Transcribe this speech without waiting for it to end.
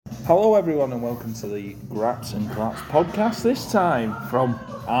Hello everyone and welcome to the Graps and Claps podcast, this time from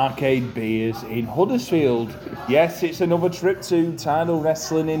Arcade Beers in Huddersfield. Yes, it's another trip to Tidal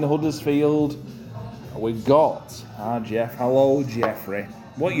Wrestling in Huddersfield. We've got our Jeff. Hello Jeffrey.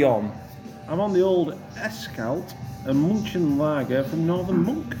 What you on? I'm on the old Escalt, a Munchen lager from Northern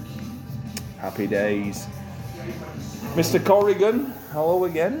Monk. Happy days. Mr. Corrigan, hello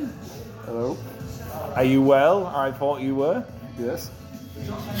again. Hello. Are you well? I thought you were. Yes.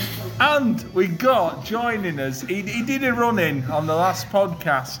 And we got joining us, he did a run-in on the last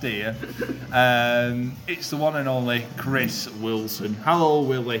podcast here. It's the one and only Chris Wilson. Hello,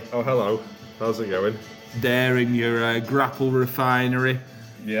 Willie. Oh, hello. How's it going? There in your grapple refinery.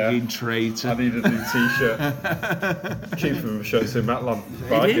 Yeah. In traitor. I need a new t-shirt. Cheap from shirts in Matland.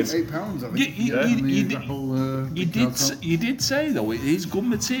 It is. £8, I think. You did say though it is good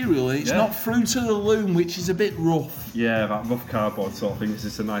material. It's not Fruit of the Loom, which is a bit rough. Yeah, that rough cardboard sort of thing.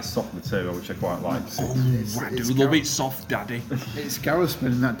 It's a nice soft material, which I quite like. I do love it soft, Daddy. It's Gareth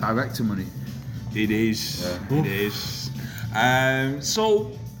spending that director money. It is. Yeah. It is.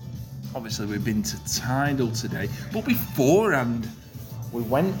 So, obviously we've been to Tidal today, but beforehand we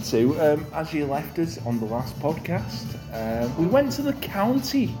went to, as you left us on the last podcast, we went to the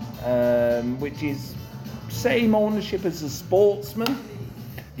county, which is same ownership as the Sportsman.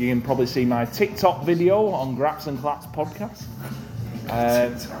 You can probably see my TikTok video on Graps and Claps podcast.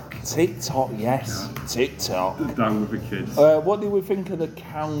 TikTok, yes, TikTok. Down with the kids. What do we think of the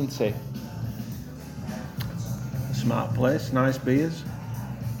county? Smart place, nice beers.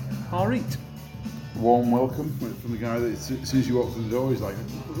 Alright. Warm welcome from the guy that as soon as you walk through the door, he's like,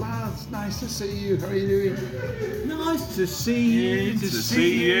 lads, nice to see you, how are you doing? Nice to see you. To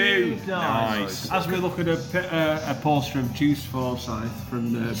see you. Nice. As we look at a poster of Juice Forsyth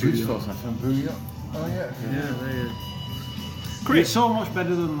from Juice Booyah. Forsyth from Booyah. Oh yeah. Yeah. Chris. It's so much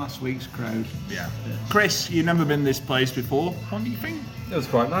better than last week's crowd. Yeah. Chris, you've never been this place before. What do you think? It was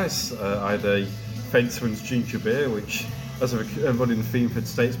quite nice. I had a Fenceman's ginger beer, which, as everybody in the Themeford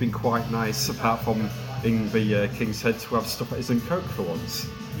State, has been quite nice, apart from in the King's Head to have stuff that isn't Coke for once.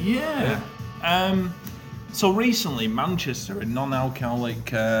 Yeah. So recently, Manchester, a non-alcoholic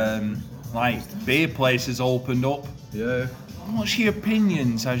beer place has opened up. Yeah. What's your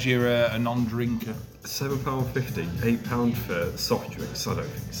opinions as you're a non-drinker? £7.50, £8 for soft drinks. I don't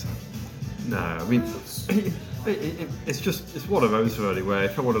think so. No, I mean, it's one of those really where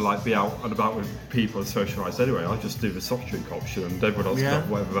if I want to be out and about with people and socialise anyway, I'll just do the soft drink option and everyone else can have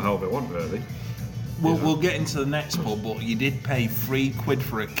whatever the hell they want really. We'll get into the next pub, but you did pay £3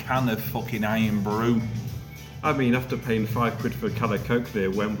 for a can of fucking Iron Brew. I mean, after paying £5 for a can of Coke near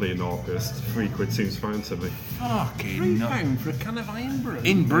Wembley in August, £3 seems fine to me. Fucking £3 for a can of Iron Brew?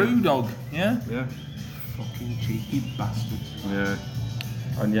 In Brewdog, yeah? Yeah. Fucking cheeky bastards. Yeah.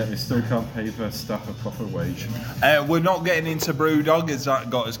 And yet they still can't pay their staff a proper wage. We're not getting into Brewdog as that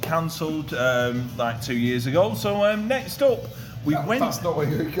got us cancelled 2 years ago. So next up, we went. That's not why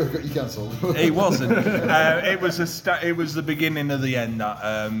you got you cancelled. It wasn't. It was the beginning of the end,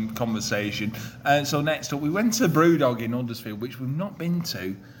 that conversation. So next up, we went to Brewdog in Huddersfield, which we've not been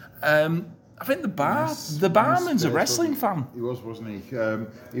to. I think the barman's a wrestling fan. He was, wasn't he?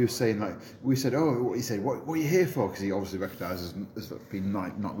 He was saying we said, what are you here for? Because he obviously recognises us as being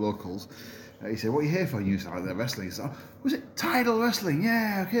not locals. He said, what are you here for? And you said, they're wrestling. He said, was it Tidal Wrestling?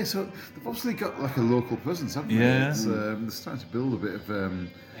 Yeah, okay. So they've obviously got a local presence, haven't they? Yeah. They're starting to build a bit of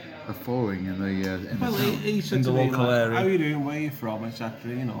a following in the Well, he said In to the me, local area. how are you doing, where are you from, etc.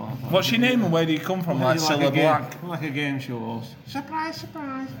 What's your name and where do you come from? Like Cilla Black. Like a game show host. Surprise,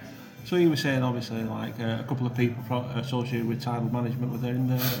 surprise. So he was saying, obviously, a couple of people associated with Tidal management were there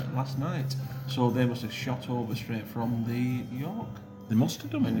last night. So they must have shot over straight from the York. They must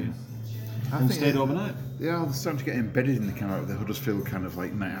have done it. And stayed overnight. Yeah, they're starting to get embedded in the Huddersfield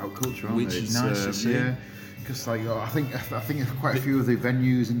night out culture, aren't Which they? is nice to see. Yeah, because I think quite a few of the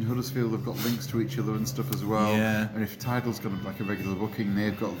venues in Huddersfield have got links to each other and stuff as well. Yeah. And if Tidal's got a regular booking,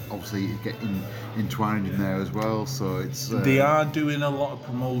 they've got obviously entwined in there as well. So it's They are doing a lot of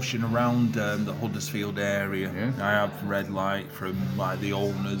promotion around the Huddersfield area. Yeah. I have read from the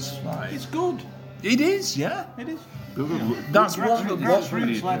owners. It's good. It is, yeah. It is. That's one.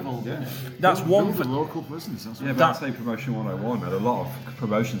 Grassroots level. Yeah. That's one build a for local presence. That's Yeah, what but I'd say Promotion 101 had a lot of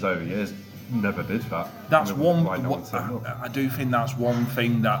promotions over the years. Never did that. That's And one. why no one turned up. I do think that's one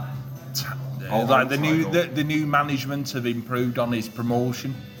thing that Old the new management have improved on his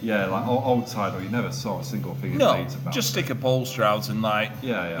promotion. Yeah, old Tidal, you never saw a single thing in No, Leeds about. just stick a poster out and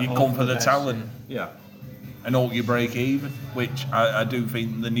you Hope come for the best. talent Yeah. and hope you break even. Which I do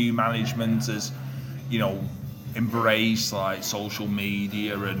think the new management has, embrace like social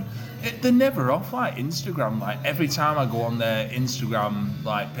media, and they're never off like Instagram. Like every time I go on their Instagram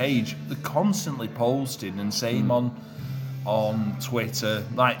like page, they're constantly posting, and same on Twitter.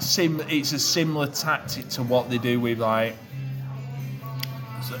 Like it's a similar tactic to what they do with like.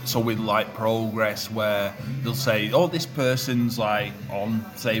 So with like Progress, where they'll say, "Oh, this person's like on,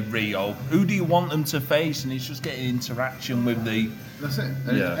 say Rio. Who do you want them to face?" And it's just getting interaction with the. That's it.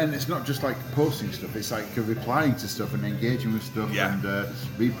 And it's not just like posting stuff. It's like replying to stuff and engaging with stuff and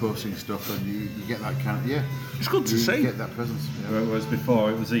reposting stuff, and you get that kind of It's good to see. You get that presence. Yeah. Whereas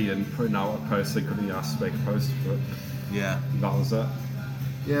before it was Ian putting out a post, they couldn't ask to make a post for it. Yeah. That was it.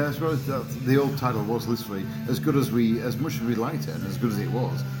 Yeah, I suppose the old Tidal was literally as much as we liked it, and as good as it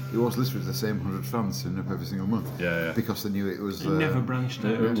was literally the same 100 fans turning up every single month. Yeah. Because they knew it was. It never branched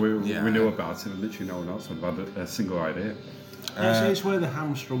out. We knew about it, but literally no one else would have had a single idea. It's where the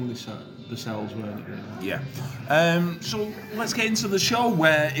hamstrung themselves, weren't it? Really? Yeah. So let's get into the show,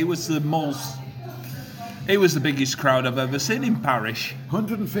 where it was the biggest crowd I've ever seen in Parish.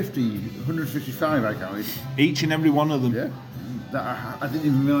 155 I counted. Each and every one of them. Yeah. I didn't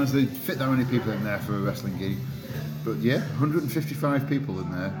even realise they'd fit that many people in there for a wrestling gig. But yeah, 155 people in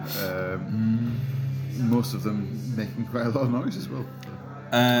there. Most of them making quite a lot of noise as well.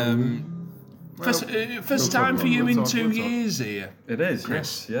 First time for you in 2 years here. It is,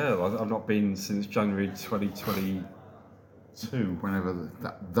 Chris. yes. Yeah, I've not been since January 2022. Whenever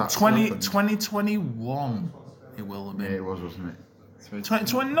that 2021 it will have Yeah, been. it was, wasn't it?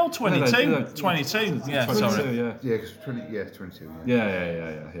 22. No, 22. Yeah, 22, sorry. yeah. Yeah, 22.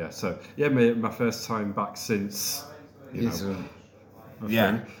 Yeah. So, yeah, my first time back since,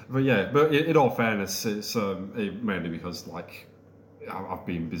 Yeah. But in all fairness, it's mainly because, like, I've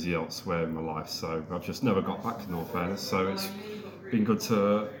been busy elsewhere in my life, so I've just never got back, in all fairness. So it's been good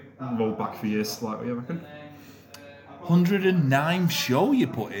to roll back for years slightly, I reckon. 109 show you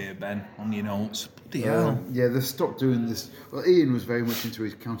put here, Ben, on your notes. Bloody hell. Yeah, they've stopped doing this. Well, Ian was very much into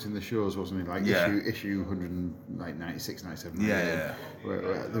his counting the shows, wasn't he? Like issue 196, 97. Yeah.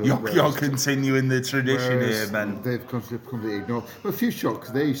 Where You're continuing the tradition here, Ben. They've completely ignored. Well, a few shots,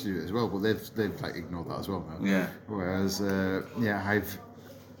 because they used to do it as well, but they've like ignored that as well now. Yeah. Whereas, I've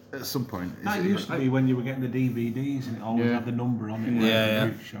at some point. That used to be when you were getting the DVDs and it always had the number on it. Yeah.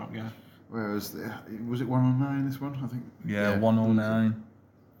 Brief shot, yeah. Whereas, was it 109 this one? I think. Yeah, 109.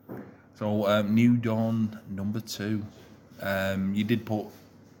 So, New Dawn number 2. You did put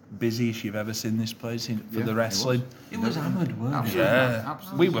busiest you've ever seen this place for the wrestling. It was hammered, weren't it? Yeah,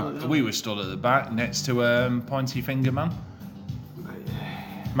 Absolutely. we were stood at the back next to Pointy Finger Man,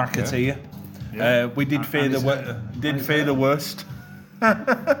 McAteer. Yeah. We did fear the worst.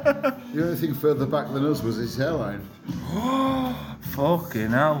 The only thing further back than us was his hairline.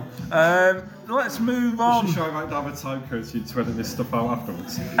 Fucking hell. Let's move on. Should I have a time code to edit this stuff out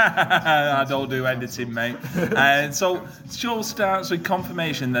afterwards? I don't do editing, mate. So, show starts with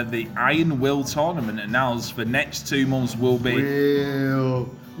confirmation that the Iron Will tournament announced for next 2 months will be the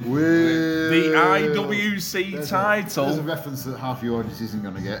IWC title. There's a reference that half your audience isn't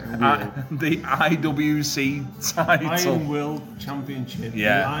going to get. The IWC title. Iron Will Championship.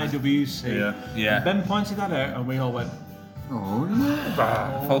 Yeah. The IWC. Yeah. Ben pointed that out and we all went, Oh, no.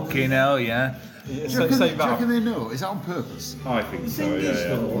 Fucking hell, yeah. Do you reckon they know? Is that on purpose? I think so,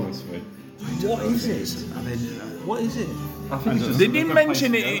 honestly. what is it? I mean, what is it? I think it's just They didn't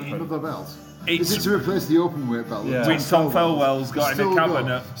mention it. Another belt? It's Is it to replace the open weight belt? Yeah. which Tom Felwell's got in the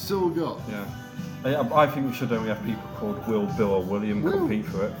cabinet. Still got. Yeah. I think we should only have people called Will, Bill or William compete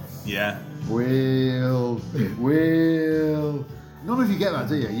for it. Yeah. Will. None of you get that,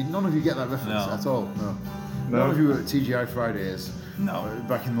 do you? None of you get that reference at all. No. None of you were at TGI Fridays. No.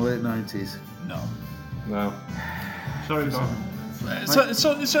 Back in the late 90s. No. Sorry, Tom.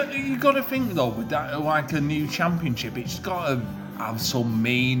 So you got to think though, with that, like a new championship, it's got to have some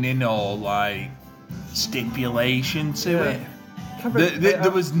meaning or like stipulation to it.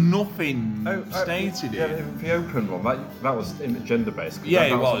 There was nothing stated here. The open one, that was gender based. Yeah,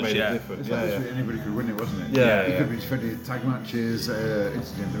 that it was, made yeah. It different. It's like anybody could win it, wasn't it? Yeah, It could be defended tag matches,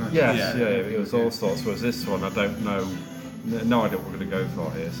 intergender matches. Yes, it was all sorts. Whereas this one, I don't know. No idea what we're going to go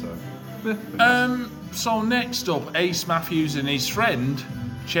for here. So next up, Ace Matthews and his friend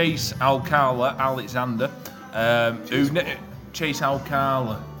Chase Alcala, Chase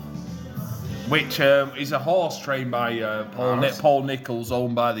Alcala, which is a horse trained by Paul Nichols,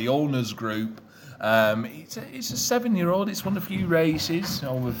 owned by the Owners Group. It's a 7-year-old. It's won a few races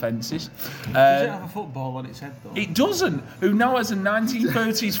over fences. Does it have a football on its head though? It doesn't. Who now has a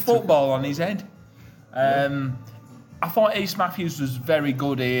 1930s football on his head. I thought Ace Matthews was very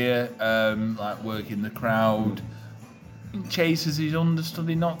good here, like working the crowd. Chases his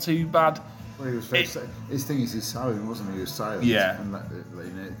understudy, not too bad. Well, he was his thing is he's silent, wasn't he? He was silent. Yeah.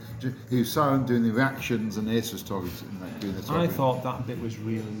 And he was silent doing the reactions, and Ace was talking, doing the talking. I thought that bit was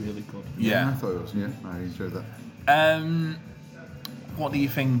really, really good. Yeah. I thought it was. Yeah, I enjoyed that. What do you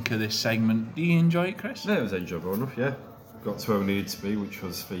think of this segment? Do you enjoy it, Chris? Yeah, it was enjoyable enough, yeah. Got to where we needed to be, which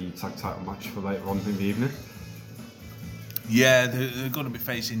was the tag title match for later on in the evening. Yeah, they're going to be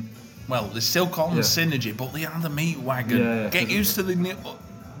facing. Well, they're still calling Synergy, but they are the meat wagon. Yeah, Get used to the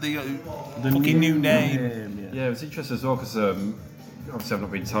fucking new name. Yeah, it was interesting as well because obviously I've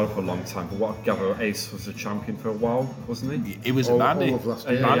not been told for a long time, but what I gather, Ace was a champion for a while, wasn't he? He was a baddie. All of last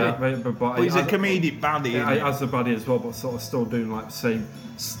year. But he's a comedic baddie. Yeah, as a baddie as well, but sort of still doing like the same,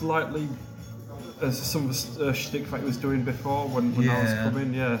 slightly some of the shtick that he was doing before when I was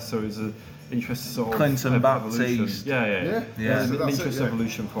coming. Yeah, so it was an interesting sort of Clinton evolution. Baptiste. Yeah. Yeah. An interesting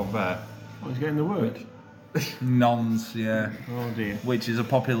evolution from there. Oh, he's getting the word. Nons, yeah. Oh dear. Which is a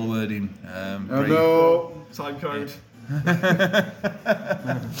popular word in. No. Time code.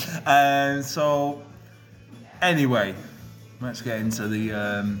 So, anyway, let's get into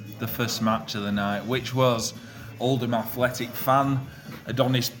the first match of the night, which was Oldham Athletic fan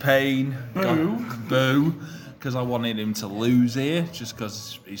Adonis Payne. Boo. Because I wanted him to lose here, just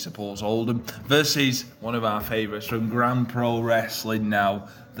because he supports Oldham, versus one of our favourites from Grand Pro Wrestling now,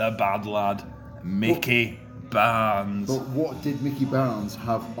 the bad lad, Mickey Barnes. But what did Mickey Barnes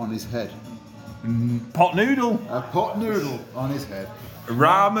have on his head? Pot noodle. A pot noodle on his head.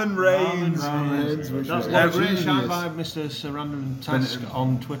 Ramen Reigns. That's a great shout by Mr. Sarandon Task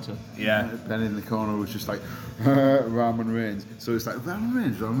on Twitter. Yeah. Ben in the corner was just like, Ramen Reigns. So it's like, Ramen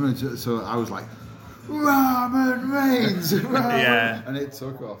Reigns. So I was like, Ramen Reigns. Yeah. And it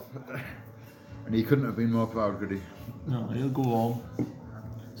took off. And he couldn't have been more proud, could he? No, he'll go on.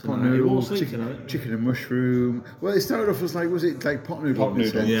 Pot He won't noodles, sleep chicken, tonight. chicken and mushroom. Well, it started off as like, was it like pot noodle Pot on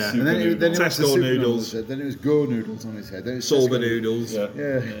his head? noodles, yeah. And then it went to Tesco super noodles. on his head. Then it was Go noodles on his head. Then it was Soba Tesco noodles. Yeah.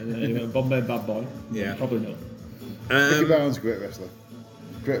 Yeah. Bombay bad boy. Yeah. Probably not. Mickey Barnes, great wrestler.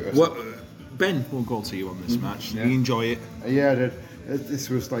 Great wrestler. What, Ben, we'll go to you on this match. Did you enjoy it? Yeah, I did. This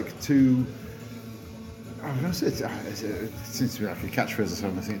was like two. I was going to say, it seems to be like a catchphrase or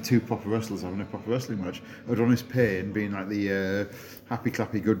something. I think two proper wrestlers having a proper wrestling match. Adonis Payne being like the happy,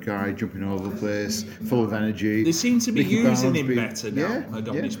 clappy, good guy, jumping all over the place, full of energy. They seem to be Mickey using Barnes him being- better now,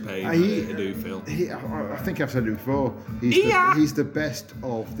 Adonis Payne, I do feel. I think I've said it before. He's the best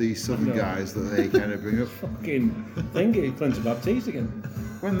of the southern guys that they kind of bring up. Fucking thingy, Clinton Baptiste again.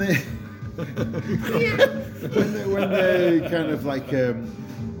 When they, when they kind of like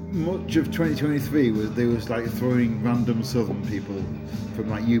much of 2023 was like throwing random southern people from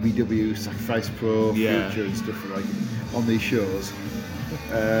like UBW, Sacrifice Pro, Yeah. Future and stuff like on these shows.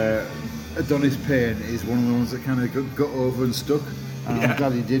 Adonis Payne is one of the ones that kind of got over and stuck. And I'm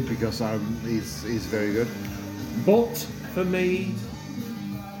glad he did because he's very good. But for me,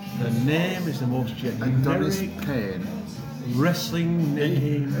 the name is the most Adonis generic Payne. wrestling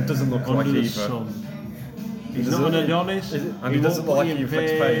name. It doesn't look under like the either. sun. He's not an Adonis. And he doesn't look like you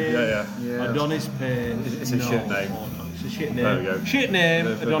Flex Payne. Yeah. Adonis Payne. It's a shit name. It's a shit name. There we go. Shit name,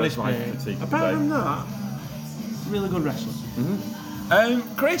 That's Adonis my Payne. critique of Apart the from day. that, really good wrestler.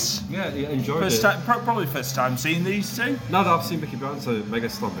 Chris, Yeah, enjoyed first it. time, probably first time seeing these two. No, I've seen Mickey Barnes at Mega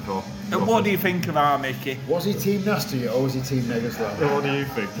Slam before. And what do you think of our Mickey? Was he Team Nasty or was he Team Megaslam? What do you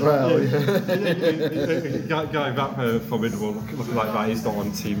think? Well, yeah. Going back from it, looking like that, he's not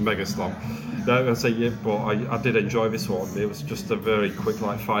on Team Mega Slam. No, I say yeah, but I did enjoy this one. It was just a very quick,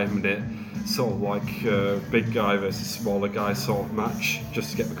 like 5-minute, sort of like big guy versus smaller guy sort of match,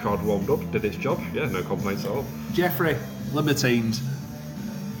 just to get the crowd warmed up. Did its job. Yeah, no complaints at all. Jeffrey, Libertines.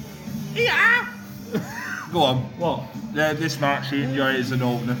 Yeah! Go on. What? This match, you enjoy it as an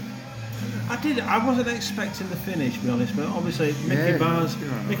opener. I wasn't expecting the finish, to be honest, but obviously Yeah.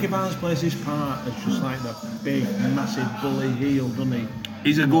 Mickey Barnes plays his part as just like the big, massive bully heel, doesn't he?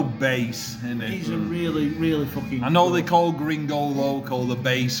 He's a good bass, isn't he? He's a really, really fucking. I know they call Gringo Loco the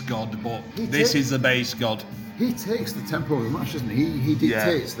bass god, but this is the bass god. He takes the tempo of the match, doesn't he? He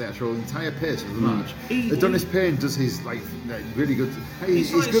dictates the actual entire pace of the match. He- Adonis Payne does his like really good.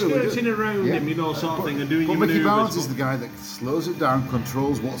 He's like good at what he skirting does. around him, you know, sort of thing, and doing But your Mickey manoeuvres, Barnes is the guy that slows it down,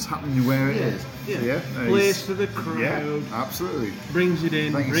 controls what's happening where it is. Plays to the crowd, Yeah, absolutely. brings it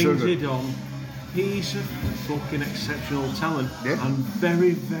in, Thank you, brings so good. it on. He's a fucking exceptional talent, Yeah. and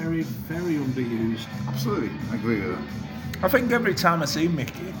very, very, very underused. Absolutely, I agree with that. I think every time I see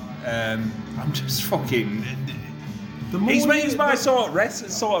Mickey, I'm just fucking. He's my sort of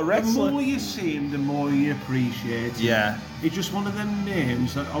The wrestler. more you see him, the more you appreciate him. Yeah. He's just one of them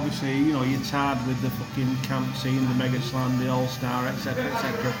names that obviously, you know, you're tired with the fucking camp scene, the Mega Slam, the All Star, etc.,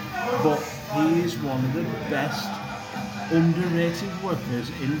 etc. But he is one of the best underrated workers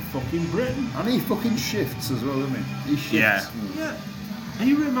in fucking Britain. And he fucking shifts as well, doesn't he? He shifts. Yeah. Yeah.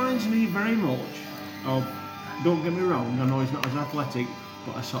 He reminds me very much of, don't get me wrong, I know he's not as athletic,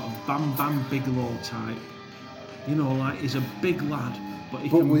 but a sort of Bam Bam Bigelow type. You know, like he's a big lad, but he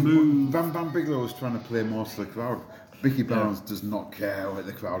But can with move. Bam Bam Bigelow was trying to play more to the crowd. Mickey Barnes does not care what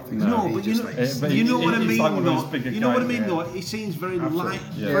the crowd thinks. No, He but you just know, like- but you know what I he's mean, like one of those though. bigger You know what I guys, mean, yeah. though. He seems very Absolutely. light.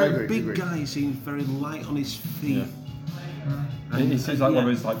 Yeah. For I a agree, big agree. guy, he seems very light on his feet. He seems like one yeah. of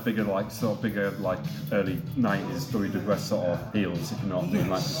those like bigger, like sort of bigger, like early '90s WWF sort of heels, if you know what I mean.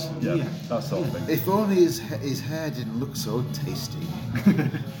 Like, Yes. yeah, Yeah. that sort of thing. If only his hair didn't look so tasty.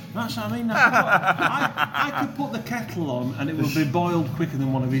 That's what I mean. I could put the kettle on and it would be boiled quicker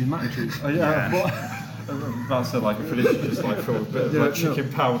than one of his matches. That's like a finish, just like throw a bit of like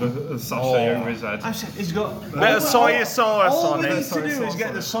chicken powder, a sachet over his head. I said, he's got Bit of soy sauce all on we it. need to do is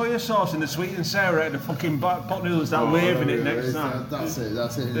get the soy sauce and the sweet and sour out of the fucking pot noodles, start waving it next time. That's it.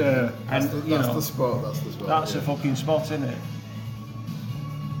 That's it. Yeah. That's, And, the, you that's know, the spot. That's the spot. That's yeah. a fucking spot, isn't it?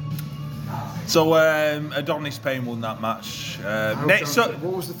 So Adonis Payne won that match. Next up,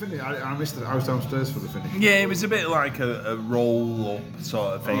 What was the finish? I missed it. I was downstairs for the finish. yeah, it was a bit like a roll up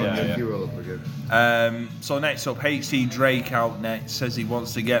sort of thing. You roll up again. So next up, HC Drake out next says he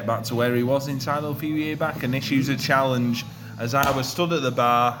wants to get back to where he was in Tidal a few years back and issues a challenge. As I was stood at the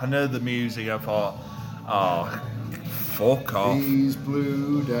bar and heard the music, I thought, oh, fuck off. These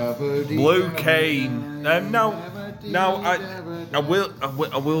blue Cane. I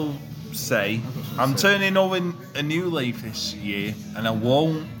will say I'm turning over a new leaf this year, and I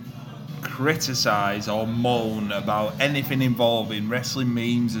won't criticise or moan about anything involving wrestling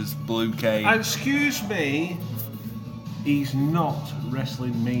memes as Blue Cane. Excuse me, he's not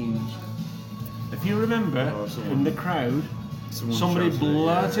wrestling memes. If you remember, in the crowd, somebody shouted it,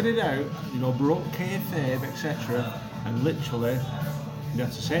 blurted it out, you know, broke kayfabe, etc., and literally, you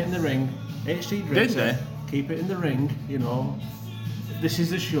had to say it in the ring. HC Drake Did said, they? keep it in the ring, you know. This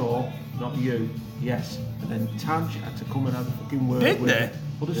is the show, not you. Yes. And then Taj had to come and have a fucking word Did with they? it.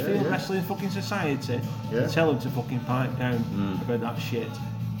 Huddersfield Wrestling fucking Society Yeah. and tell them to fucking pipe down about that shit.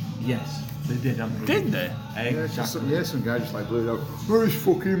 Yes, they did, haven't they? Did they? Exactly. Some guy just like blew it out. Where's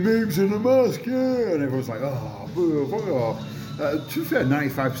fucking memes in the mask? Yeah, and everyone's like, oh, boo, fuck off. To be fair,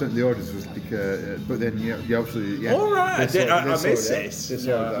 95% of the audience was like, but then you absolutely, yeah. All right, They I sorted missed that. this. They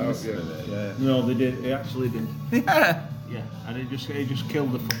sorted that out, yeah. No, they did. They actually did. Yeah. Yeah, and it just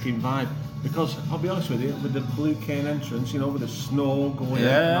killed the fucking vibe. Because I'll be honest with you, with the Blue Cane entrance, you know, with the snow going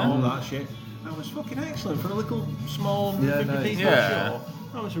Yeah. out and all that shit, that was fucking excellent for a little small 50 people Yeah. show.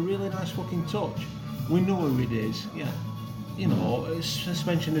 That was a really nice fucking touch. We know who it is, yeah. You know, it's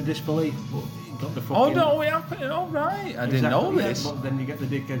suspension of disbelief, but you got the fucking. Oh no, it happened. All right, I didn't know yeah, this. but then you get the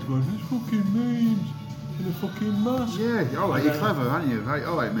dickheads going, "There's fucking memes in a fucking mask." Yeah, all right, you're clever, aren't you? Right,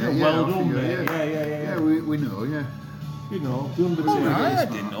 all right, mate. Yeah, well off done, you go, mate. Yeah. Yeah, we know, yeah. You know, the Undertaker. All right, I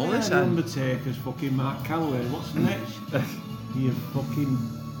didn't know this. The Undertaker's fucking Mark Calloway. What's next? You fucking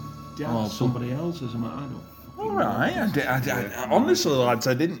dad Oh, somebody else as a matter. I don't. All right, honestly, lads,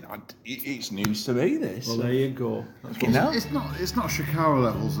 it's news to me. This. Well, there you go. That's what No. It's not Shikara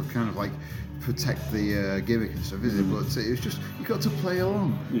levels of kind of like protect the gimmick and stuff, is it? But it's just you got to play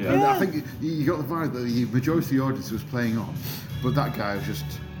along. Yeah. And I think you got the vibe that the majority of the audience was playing on, but that guy was just.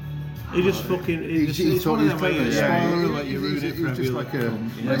 he just fucking. It's one of them where you spoil it, like you ruin it for It's just every like little a.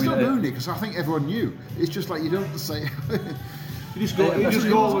 cunt, you Well, it's know? not ruining it because I think everyone knew. It's just like you don't say. You just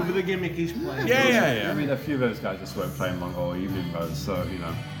go with the gimmick he's playing. Yeah. I mean, a few of those guys just weren't playing long all evening though, so you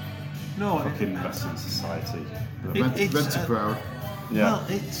know, No, fucking wrestling society. it's, Rent a crowd. Yeah, well,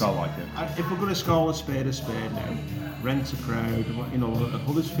 it's. I like it. If we're going to call a spade now, rent a crowd, you know, a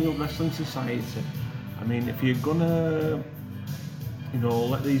Huddersfield Wrestling Society. I mean, if you're gonna, you know,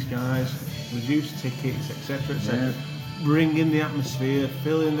 let these guys reduce tickets, etc., bring in the atmosphere,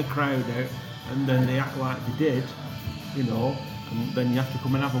 fill in the crowd out, and then they act like they did, you know, and then you have to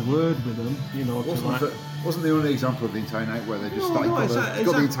come and have a word with them, you know. Wasn't the only example of the entire night where they just No, got the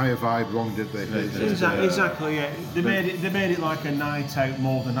exactly. entire vibe wrong, did they? Exactly, yeah. They made it like a night out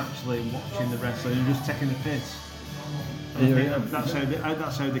more than actually watching the wrestling and just taking the piss. And I think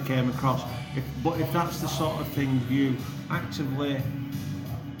that's how they came across. But if that's the sort of thing you actively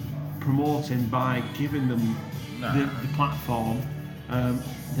promoting by giving them the platform,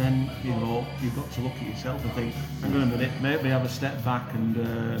 then you know you've got to look at yourself and think, hang on a minute, maybe have a step back and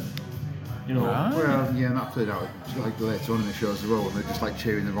You know, Well, yeah, and that played out like later on in the shows as well, when they're just like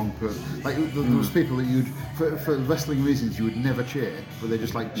cheering the wrong person. Like there was people that you'd, for wrestling reasons, you would never cheer, but they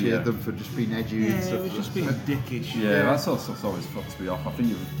just like cheered them for just being edgy and stuff. it was just being dickish. Yeah, that sort of stuff always fucks me off. I think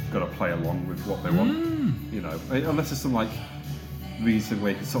you've got to play along with what they want. You know, unless there's some like reason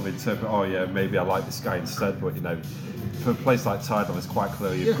where you can sort of interpret, oh yeah, maybe I like this guy instead, but you know, for a place like Tidal, it's quite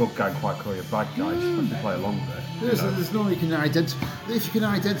clearly a good guy and quite clearly a bad guy. Just have to play along with it. There's no way you can identify. If you can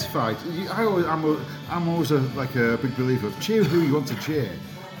identify, I'm always a big believer of cheer who you want to cheer,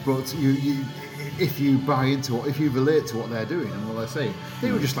 but if you buy into if you relate to what they're doing and what they're saying,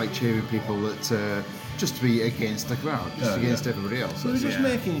 they were just like cheering people that just to be against the crowd, just against everybody else. They were just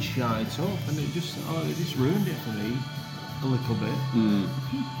making shite up, and it just ruined it for me a little bit.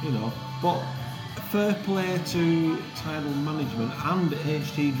 You know, but. Fair play to Tidal management and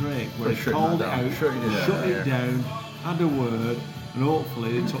HT Drake, where they called it out, shut it down, had a word, and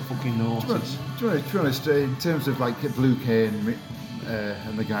hopefully they took fucking notice. To be honest, in terms of like Blue Kane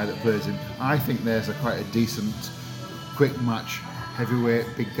and the guy that plays him, I think there's quite a decent, quick match, heavyweight,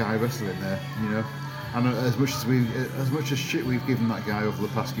 big guy wrestling there. You know, and as much as shit we've given that guy over the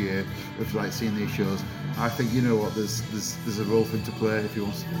past year with like seeing these shows, I think you know what there's a role for him to play if he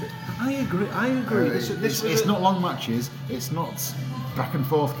wants to do it. I agree. It's not long matches. It's not back and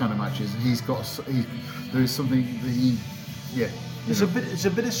forth kind of matches. There is something that There's a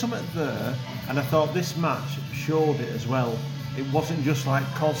bit of something there, and I thought this match showed it as well. It wasn't just like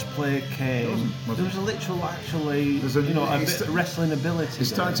cosplay Kane. There was a literal, actually, a bit of wrestling ability. He's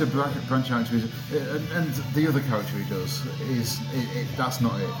starting to branch out to his, and the other character he does is that's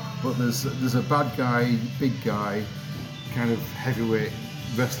not it. But there's a bad guy, big guy, kind of heavyweight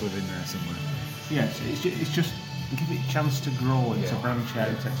wrestler in there somewhere. Yes, it's just give it a chance to grow and to branch out,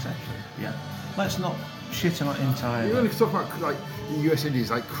 etc. Yeah, let's not shit on it entirely. You really talk about like the US Indies,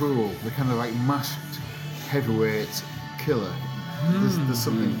 like Cruel, the kind of like masked heavyweight killer. There's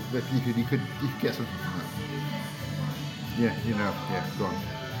something that you could get something from that. Go on.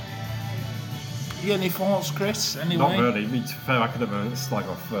 You got any thoughts, Chris? Anyway? Not really. To be fair, I could have slag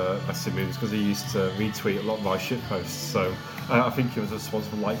off Wrestling Moves because he used to retweet a lot of my shit posts. So I think he was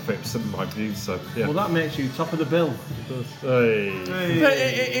responsible for like 30% of my views. So yeah. Well, that makes you top of the bill.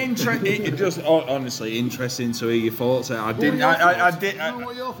 It just honestly interesting to hear your thoughts. I did. What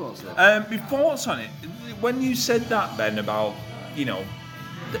are your thoughts? My thoughts on it. When you said that, Ben, about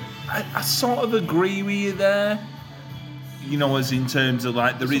I sort of agree with you there. You know, as in terms of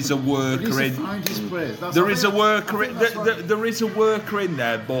like there is a worker in. There is a worker in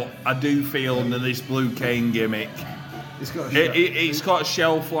there, but I do feel under this Blue Kane gimmick, it's got a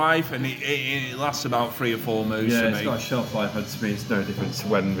shelf life and it lasts about 3 or 4 moves for me. It's got a shelf life, and to me it's no different to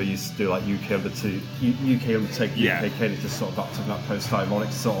when we used to do like UK Undertaker, UK Kane. It's just sort of back to that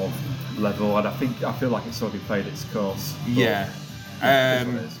post-ironic sort of level, and I feel like it's already played its course.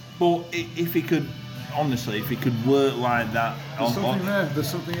 But if he could. Honestly, if he could work like that, there's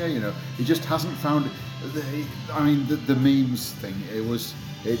something there. You know, he just hasn't found it. The memes thing.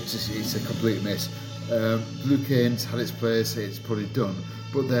 It's a complete mess. Blue Kane's had its place. It's probably done,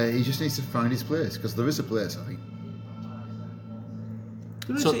 but he just needs to find his place because there is a place. I think.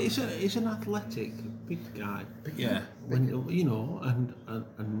 He's an athletic big guy.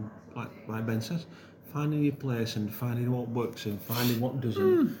 And like Ben says, finding your place and finding what works and finding what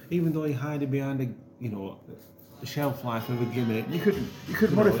doesn't. Even though you're hiding behind the shelf life of a gimmick. You could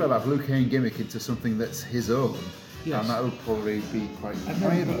modify that Blue Kane gimmick into something that's his own. Yes. And that would probably be quite.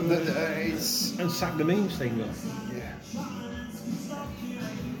 And sack the memes thing though.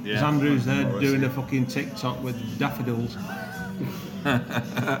 Yeah. Andrew's there doing a fucking TikTok with daffodils.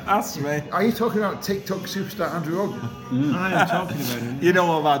 That's me. Are you talking about TikTok superstar Andrew Ogden? I am talking about him. You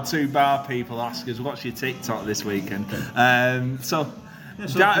know, I've had 2 bar people ask us, what's your TikTok this weekend? They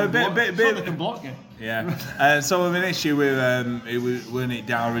can block you. Yeah. So with an issue with wasn't it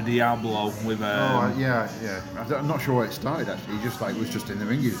Dara Diablo with I'm not sure where it started actually. He just was just in the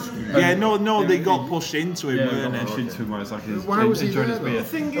ring. They got pushed into him, weren't they? Pushed into him. Why was he there? The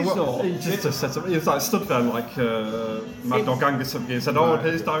thing is though, just to set up. He was like stood there like Mad Dog Angus and said, "Oh,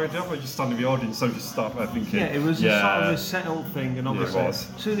 here's Dara Diablo." Just standing in the audience, so just start there thinking. Yeah, it was a sort of a settled thing, and obviously, as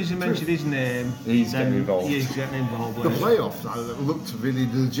soon as he mentioned his name, he's getting involved. He's getting involved. The playoffs looked really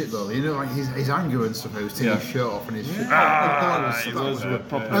legit though. You know, like his anger and stuff. He was taking his shirt off and his shit.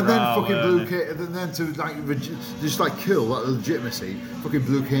 And then fucking Blue Kane, and then to kill that legitimacy, fucking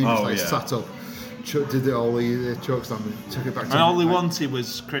Blue Kane just sat up, did all the choke slam and took it back to and all he wanted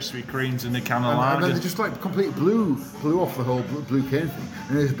was Krispy Kremes and a can of lager. And then they just completely blew off the whole Blue Kane thing,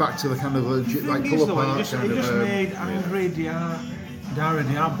 and it was back to the kind of legit pull apart. He just made angry Dara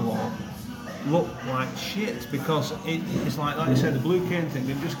Diablo look like shit because it's like you said, the Blue Cane thing.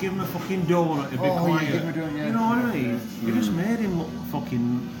 They just give him a fucking donut, a bit quiet. Yeah, give him a donut, yeah. You know what I mean? You just made him look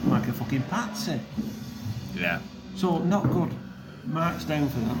fucking like a fucking patsy. Yeah. So not good. Marks down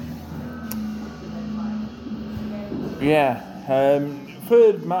for that. Yeah.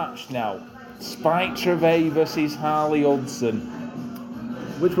 Third match now. Spike Trevay versus Harley Hudson.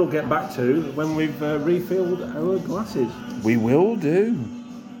 Which we'll get back to when we've refilled our glasses. We will do.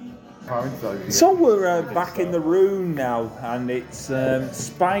 So we're back in the room now, and it's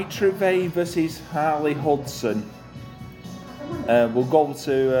Spike Trevay versus Harley Hudson. We'll go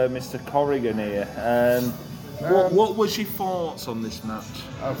to Mr. Corrigan here. What was your thoughts on this match?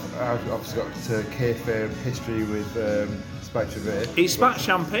 I've obviously got kayfabe history with Spike Trevay. He spat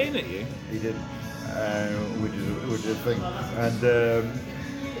champagne at you. He did, which is a thing.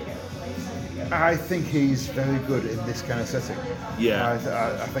 And I think he's very good in this kind of setting. Yeah.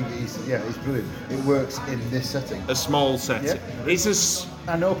 I think he's brilliant. It works in this setting. A small setting. Yeah. It's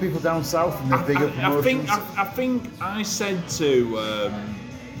I know people down south and the bigger promotions. I think I said to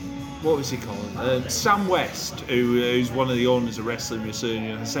what was he called? Sam West, who's one of the owners of Wrestling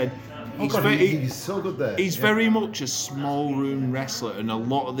Resurgence. I said he's so good there. He's very much a small room wrestler, and a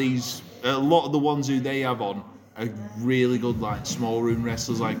lot of the ones who they have on are really good, like small room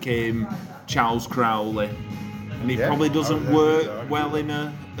wrestlers like him, Charles Crowley, and he probably doesn't work well in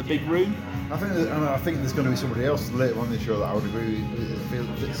a big room. I think there's going to be somebody else later on in the show that I would agree with. I feel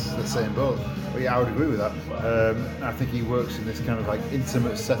it's the same boat. But yeah, I would agree with that. I think he works in this kind of like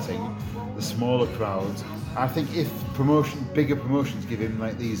intimate setting, the smaller crowds. I think if bigger promotions give him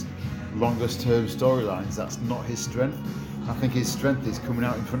like these longest term storylines, that's not his strength. I think his strength is coming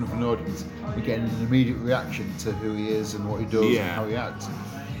out in front of an audience and getting an immediate reaction to who he is and what he does and how he acts.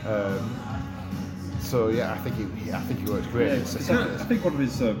 So yeah, I think he works great. Yeah, I think one of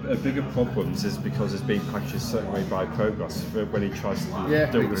his bigger problems is because it's being packaged a certain way by Progress when he tries to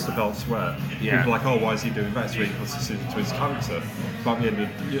do the stuff elsewhere. Yeah. People are like, oh, why is he doing that? It's really close to his character. But at the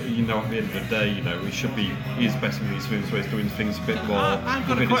end of the day, he is better in these films where he's doing things a bit more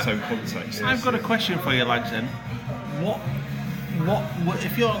within its own context. I've got a question for you, lads. Then, what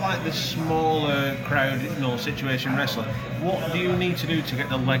if you're like the smaller crowd, situation wrestler? What do you need to do to get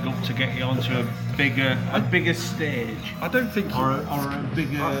the leg up to get you onto a bigger stage? I don't think, or a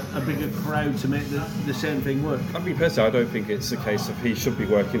bigger crowd to make the same thing work. I mean, personally, I don't think it's a case of he should be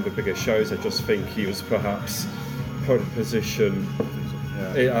working the bigger shows. I just think he was perhaps put in a position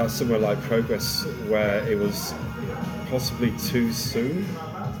somewhere like Progress where it was possibly too soon.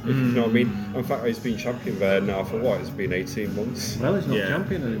 If you know what I mean? In fact, he's been champion there now for what? It's been 18 months. Well, he's not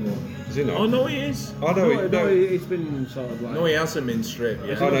champion anymore. Is he not? Oh no, he is. Oh no, he's been sort of like. No, he hasn't been stripped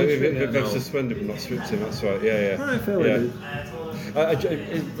yet. Oh no, they've suspended him, not stripped him. That's right. Yeah. I feel it.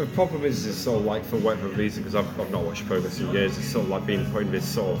 The problem is sort of like for whatever reason, because I've not watched Progress in years. It's sort of like being put in this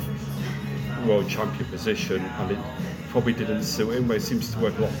sort of world champion position, and it probably didn't suit him. But it seems to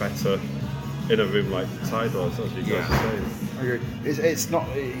work a lot better in a room like Tidal, as you guys are saying. I agree. It's not.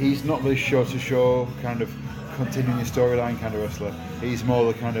 He's not the show-to-show kind of continuing your storyline kind of wrestler. He's more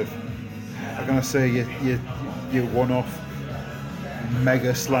the kind of, I'm gonna say your one-off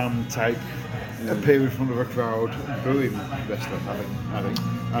mega slam type, appear in front of a crowd, booing wrestler. I think.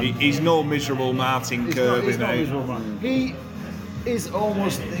 And He's no miserable Martin Kirby. He's not miserable Martin. He is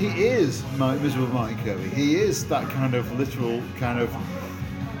miserable Martin Kirby. He is that kind of literal kind of.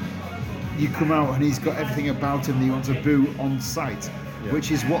 You come out and he's got everything about him that you want to boo on sight,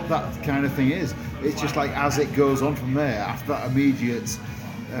 which is what that kind of thing is. It's just like as it goes on from there, after that immediate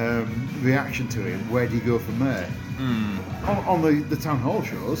reaction to him, where do you go from there? On the town hall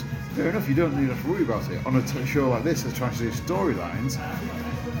shows, fair enough, you don't need to worry about it. On a show like this that's trying to do storylines,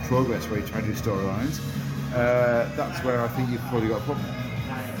 Progress where you try to do storylines, that's where I think you've probably got a problem.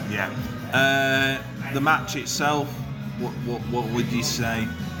 Yeah. The match itself, what would you say?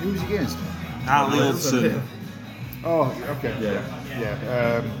 Who was he against? Harley Hudson. Oh, okay.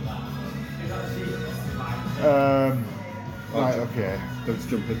 Yeah. Right, okay. Don't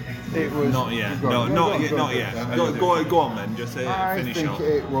jump in. It was Not yet. Not yet. Go on then. Just finish I think off.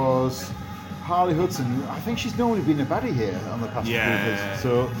 it was Harley Hudson. I think she's normally been a baddie here on the past few years.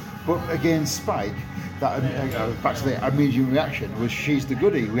 So, but against Spike, that back to the immediate reaction was she's the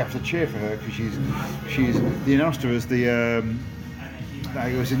goodie. We have to cheer for her because she's the announced her as the.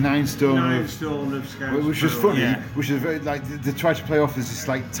 It was a 9 stone of Scouts, which was funny. Yeah. Which is very like they tried to play off as this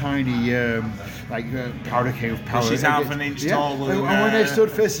like tiny powder cake of power. She's half an inch taller. And when they stood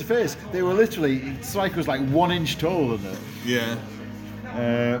face to face, they were literally Spike was like 1 inch taller than her.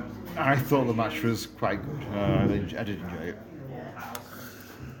 Yeah. I thought the match was quite good. I did enjoy it.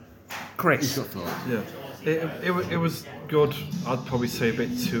 Chris. Yeah, it was good. I'd probably say a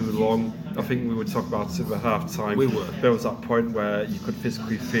bit too long. I think we would talk about it at half time. We were. There was that point where you could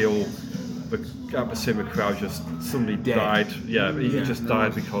physically feel the atmosphere in the crowd just suddenly died. Yeah, it just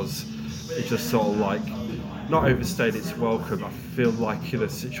died because it just sort of like not overstayed its welcome. I feel like in a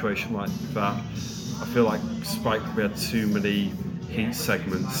situation like that, I feel like Spike probably had too many heat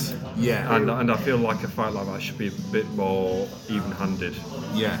segments. Yeah. And I feel like a fight like that should be a bit more even-handed.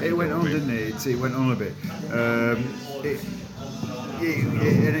 Yeah. It went on, didn't it? It went on a bit.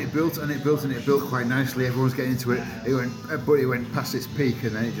 It built quite nicely. Everyone's getting into it. But it went past its peak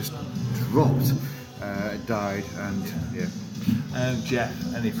and then it just dropped, died, and yeah. Jeff,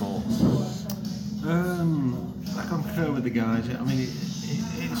 any thoughts? I concur with the guys. I mean,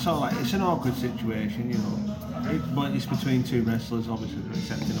 it's all right. It's an awkward situation, you know. But it's between two wrestlers, obviously, they're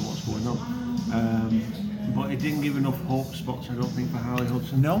accepting of what's going on. But it didn't give enough hope spots, I don't think, for Harley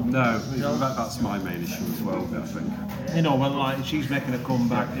Hudson. No. That's my main issue as well, I think. You know, when like she's making a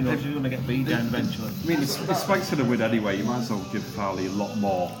comeback, you know, she's going to get beat down eventually. I mean, if Spike's going to win anyway, you might as well give Farley a lot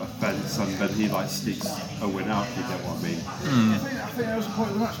more offence, and then he like sneaks a win out, if you get what I mean. I think that was the point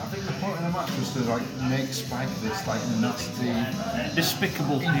of the match. I think the point of the match was to like make Spike this like nasty,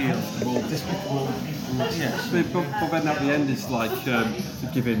 Despicable heel. despicable. Yes. But then at the end, it's like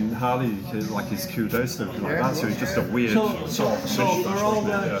giving Harley like his kudos and everything like that. So it's just a weird So mishmash, for all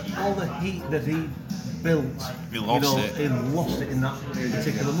wasn't it? the heat that he built, He lost it. He lost it in that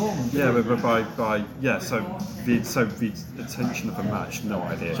particular moment. Yeah, but by the attention of the match, no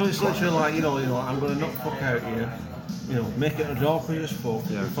idea. So it's literally like, you know, I'm going to knock fuck out here, you know, make it as awkward as fuck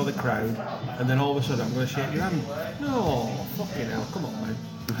for the crowd, and then all of a sudden I'm going to shake your hand. No, fucking hell, come on, man.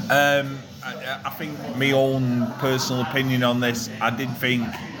 I think my own personal opinion on this, I didn't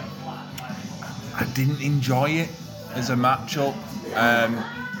enjoy it as a matchup.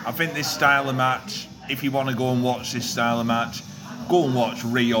 I think this style of match, if you want to go and watch this style of match, go and watch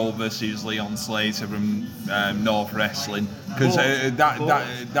Rio versus Leon Slater from North Wrestling, because that was.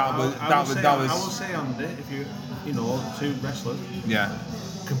 I will say on it, if you know, two wrestlers, Yeah.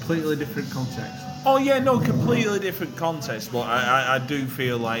 completely different context. Oh yeah, no, completely different context, but I do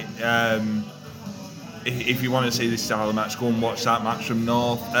feel like if you want to see this style of match, go and watch that match from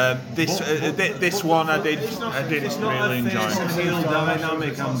North. This one I didn't really enjoy. It's not a face and heel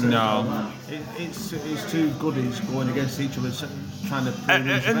dynamic, Andrew. No. It's two goodies going against each other, trying to prove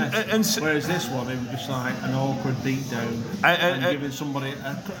who's best. Whereas this one, it was just like an awkward beatdown and giving somebody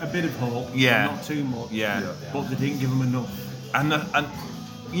a bit of hope, Yeah. but not too much. Yeah. But they didn't give them enough. And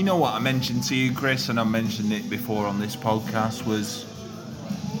you know what I mentioned to you, Chris, and I mentioned it before on this podcast, was,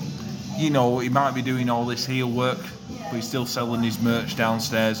 you know, he might be doing all this heel work, but he's still selling his merch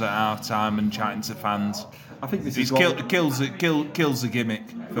downstairs at half time and chatting to fans. I think this It kills the gimmick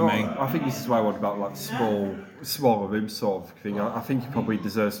for me. I think this is why I want about like smaller room sort of thing. I think he probably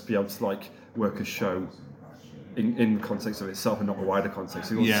deserves to be able to like work a show in the context of itself and not the wider context.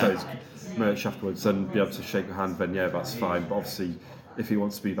 He wants to sell his merch afterwards and be able to shake your hand, then yeah, that's fine. But obviously, if he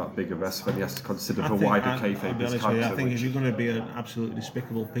wants to be that big a wrestler, then he has to consider the wider kayfabe. I think if you're going to be an absolutely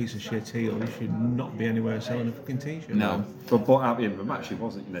despicable piece of shit heel, you should not be anywhere selling a fucking t-shirt. No. But at the end of the match, he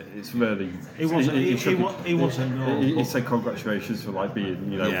wasn't. You know, it's really. He wasn't. He wasn't. No. He said congratulations for like being,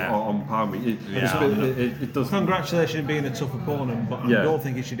 you know, on par with me. It does. Congratulations being a tough opponent, but I don't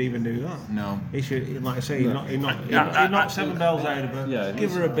think he should even do that. No. He should, like I say, he knocked 7 bells out of her. Yeah,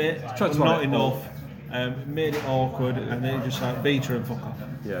 give her a bit, but not enough. Made it awkward, and then just like beat her and fuck off.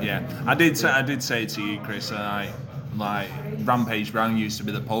 Yeah. I did say to you, Chris, like Rampage Brown used to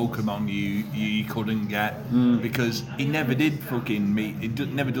be the Pokemon you couldn't get because he never did fucking meet. He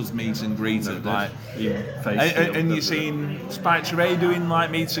never does meet and greet at like. And you seen Spike Trey doing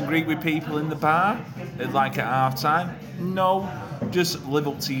like meet and greet with people in the bar, like at half time. No, just live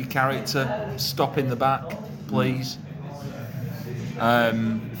up to your character. Stop in the back, please.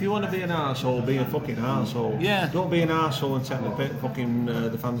 If you want to be an arsehole, be a fucking arsehole. Yeah. Don't be an arsehole and take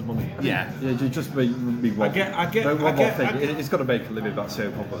the fans' money. Yeah. Just be one. One more thing. He's got to make a living that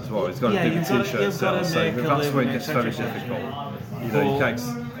sale pop as well. He's got to do the t-shirt sales. So that's where it gets very difficult. You know, you can't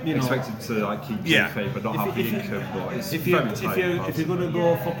expect him to like keep kayfabe but not have the income. But it's if you're going to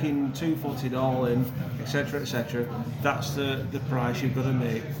go fucking 2-footed all in, etc., that's the price you've got to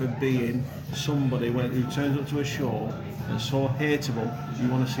make for being somebody who turns up to a show and so hateable you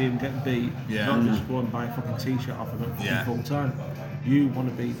want to see him get beat. Not just go and buy a fucking t-shirt off of him full time. You want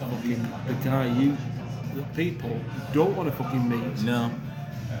to be fucking the guy that people don't want to fucking meet. No.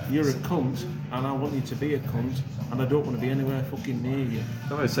 you're a cunt, and I want you to be a cunt, and I don't want to be anywhere fucking near you.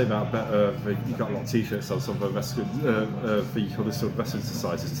 Don't I say about better? You got a lot of T-shirts on some of the other sort of wrestling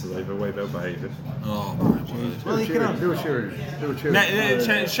societies today. The way they're behaving. Oh my word. Well, you can have. They were cheering.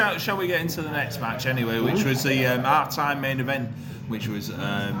 Shall we get into the next match anyway, which was the half-time main event, which was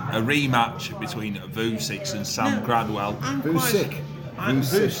a rematch between Vusic and Sam Gradwell. Vusic.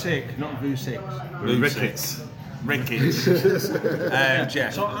 Vusic, not V6. Ricketts.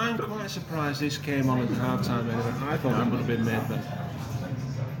 Jeff. So I'm quite surprised this came on at the half-time main event. I thought that would have been made then.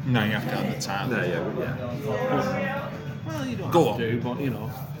 No, you have to have the title. No, yeah. Well, you don't Go have on. to,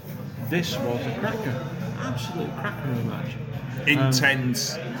 but this was a cracker. Absolute cracker of a match.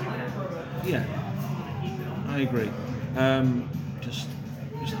 Intense. Yeah, I agree. Just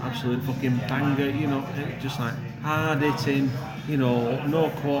absolute fucking banger, just like hard hitting,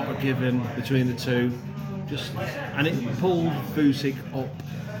 no quarter given between the two. And it pulled Vusic up.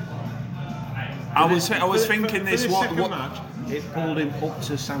 I was thinking this. For the second What match, it pulled him up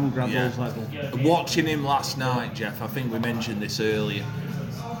to Sam Gradwell's level. Watching him last night, Jeff, I think we mentioned this earlier.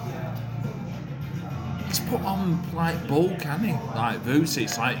 He's put on like bulk, hasn't he? Like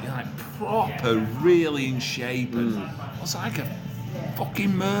Vusic's like proper, really in shape, and it's like a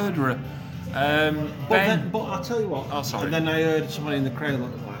fucking murderer. But I'll tell you what. Oh, sorry. And then I heard someone in the crowd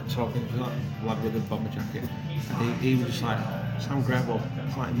talking to that lad with the bomber jacket. And he was just like, Sam Gradwell,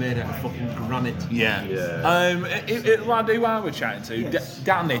 it's like made out of fucking granite. Yeah. Lad who I was chatting to, Yes.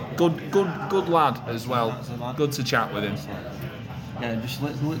 Danny, good lad as well. That's a lad. Good to chat with him. Yeah, just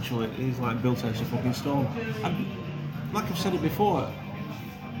literally, he's like built out of fucking stone. And like I've said it before,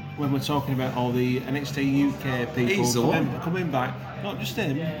 when we're talking about all the NXT UK He's the people one. coming back, not just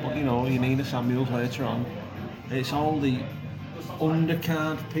him, but you Nina Samuels later on. It's all the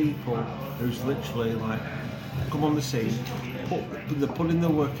undercard people who's literally like come on the scene. They're putting the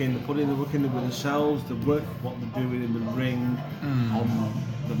work in. They're putting the work in with themselves. The work, what they're doing in the ring, on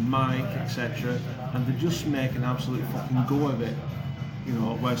the mic, etc. And they just make an absolute fucking go of it.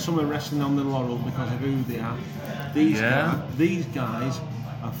 Where some are resting on the laurel because of who they are. These guys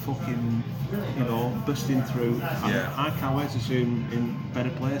are fucking, busting through. Yeah. I can't wait to see them in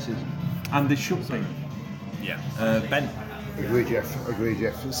better places, and they should be. Yeah. Ben. Agree, Jeff.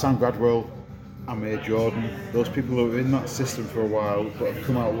 Sam Gradwell and May Jordan, those people who were in that system for a while but have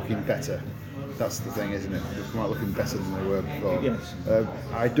come out looking better. That's the thing, isn't it? They've come out looking better than they were before. Yes.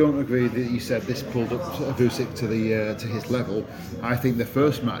 I don't agree that you said this pulled up Vusic to his level. I think the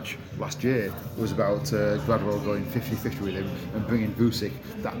first match last year was about Gradwell going 50-50 with him and bringing Vusic,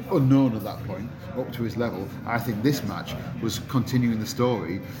 that unknown at that point, up to his level. I think this match was continuing the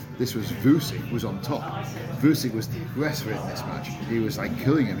story. This was Vusic was on top. Vusic was the aggressor in this match. He was like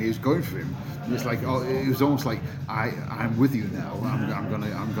killing him. He was going for him. It was like it was almost like I'm with you now.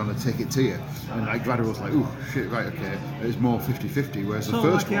 I'm gonna take it to you. And like Gradwell was like, ooh, shit, right, okay. It was more 50-50, whereas the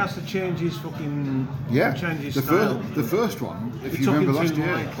first he one... has to change his fucking... Yeah, change his the style. first one, if He you took remember it last too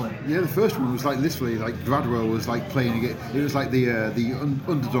year... lightly. Yeah, the first one was like literally like Gradwell was like playing it. It was like the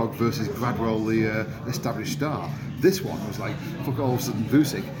underdog versus Gradwell, the established star. This one was like, fuck, all of a sudden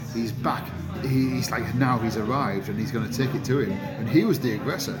Vusic, he's back. He's like, now he's arrived and he's going to take it to him. And he was the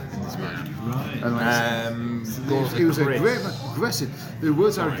aggressor in this match. Right. And it was a great aggressive. The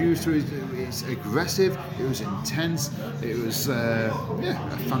words I would use to it, it's aggressive, it was intense, it was a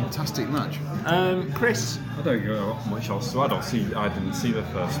fantastic match. Chris. I don't go much else. So I didn't see the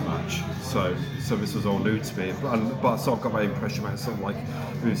first match, so this was all new to me. But I sort of got my impression about sort of like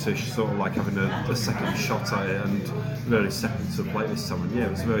Vusic sort of like having a second shot at it and really stepping to the plate this time. And yeah,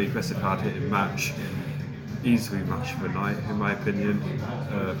 it was a very aggressive, hard-hitting match. Easily match of the night, in my opinion.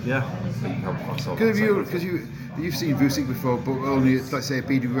 Because you've seen Vusic before, but only it's let's say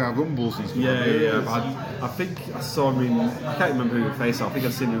BWR Rumbles and stuff. Yeah. I think I saw him in. I can't remember who he faced. I think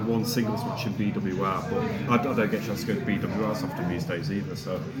I've seen him in one singles match in BWR, but I don't get a chance to go to BWR so often these days either.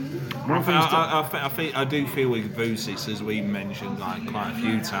 So I do feel with Vusic, as we mentioned like quite a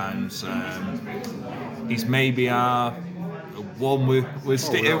few times, he's maybe our one we're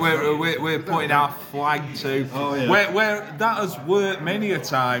putting our flag to. Oh, yeah. Where that has worked many a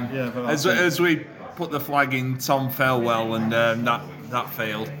time. Yeah, but as we put the flag in Tom Felwell and that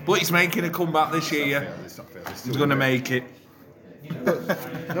failed. But he's making a comeback this year. He's going to make it.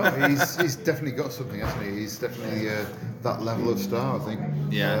 No, he's definitely got something, hasn't he? He's definitely that level of star, I think.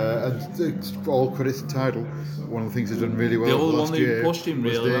 Yeah. And all credit to Tidal. One of the things they've done really well The only last one who year pushed him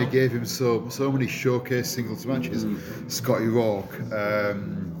was really they well. gave him so many showcase singles matches. Scotty Rourke,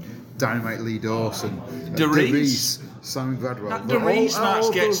 Dynamite Lee Dawson, DeReese. Simon Gradwell. That But Reese all match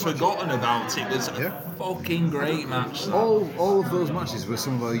of gets those matches- forgotten about. It was a Yeah. fucking great match. All of those matches were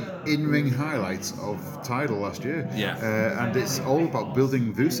some of the in-ring highlights of Tidal last year. Yeah. And it's all about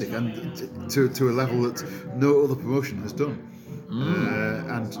building Vusic and to a level that no other promotion has done.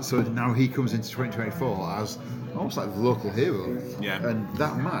 And so now he comes into 2024 as almost like the local hero. Yeah. And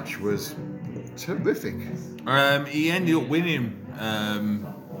that match was terrific. He ended up winning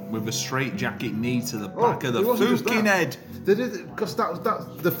with a straight jacket knee to the back of the it wasn't just fucking that. head. They did, because that's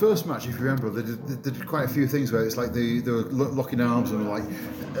the first match, if you remember. They did quite a few things where it's like they were locking arms and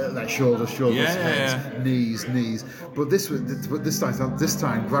like shoulders, Yeah, heads, yeah. knees. But this time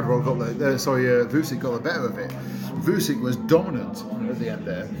Gradwell Vusic got the better of it. Vusic was dominant at the end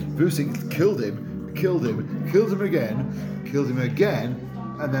there. Vusic killed him again.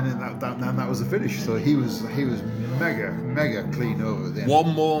 And then that was the finish. So he was mega clean over at the end.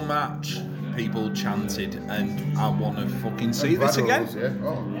 One more match, people chanted, and I want to fucking see this Gradwell again. was,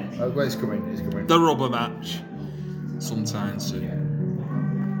 yeah. Well, he's coming. The rubber match, sometime soon.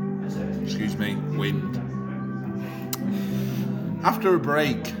 Excuse me, wind. After a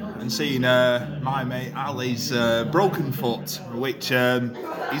break, and seeing my mate Ali's broken foot, which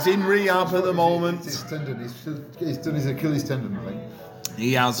he's in rehab at the moment. His tendon. He's done his Achilles tendon, I think.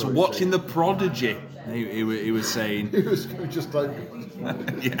 He has. Watching The Prodigy, he was saying. He was just like.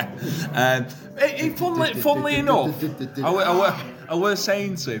 Yeah. Funnily enough, I was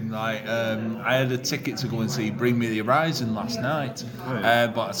saying to him, like, I had a ticket to go and see Bring Me the Horizon last night,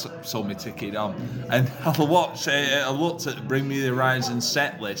 but I sold my ticket on, and I looked at Bring Me the Horizon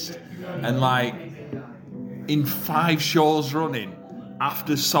set list, and like, in 5 shows running,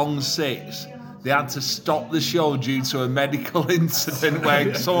 after song 6, they had to stop the show due to a medical incident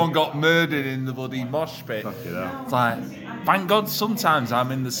where someone got murdered in the bloody mosh pit. It's like, thank God sometimes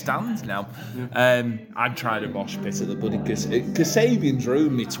I'm in the stands now. I tried a mosh pit at the bloody Kasabian's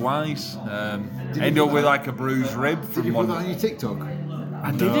ruined me twice. Ended up with like a bruised rib from Did you put one. that on your TikTok?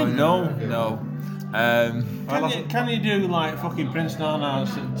 I didn't know. Can you do like fucking Prince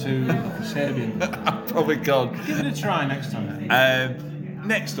Narnas to Sabian? I probably can't. Give it a try next time.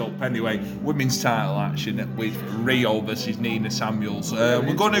 Next up, anyway, women's title action with Rio versus Nina Samuels.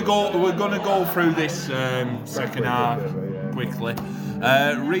 We're gonna go through this second half quickly.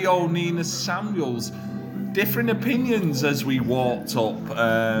 Rio, Nina Samuels, different opinions as we walked up.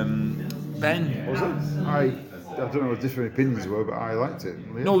 Ben, Was it? I don't know what different opinions were, but I liked it.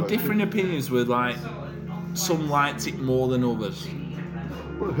 Yeah, no, but- different opinions were like some liked it more than others.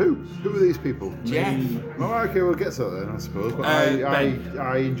 Well, who are these people? Jeff. Oh, okay, we'll get to that then, I suppose. But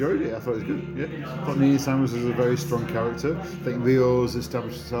I enjoyed it. I thought it was good. Yeah, I thought Nina Samuels is a very strong character. I think Rio's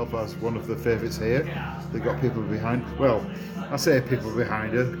established herself as one of the favourites here. They've got people behind. Well, I say people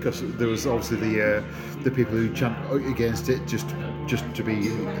behind her because there was obviously the people who chant against it just to be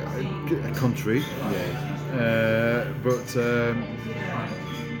a country.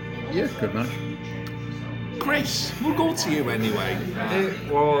 Yeah, good match. Chris, we'll go to you anyway.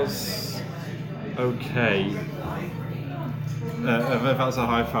 It was okay. That's a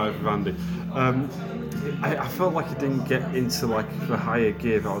high five for Andy. I felt like it didn't get into like the higher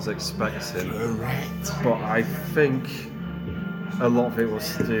gear that I was expecting. Correct. But I think a lot of it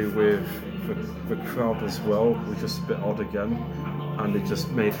was to do with the crowd as well. It was just a bit odd again, and it just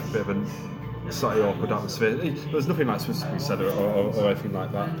made a bit of a slightly awkward atmosphere. There was nothing like supposed to be said or anything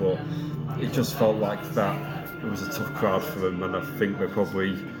like that, but it just felt like that it was a tough crowd for them, and I think they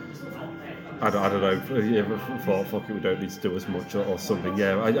probably, I don't know, thought fuck it, we don't need to do as much or something.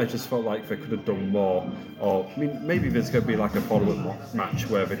 Yeah, I just felt like they could have done more, or I mean, maybe there's going to be like a follow-up match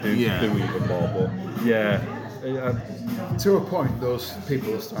where they do even more, but yeah. To a point, those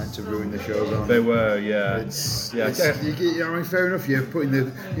people are starting to ruin the shows, aren't they? They were, yeah. I mean, fair enough. You're putting the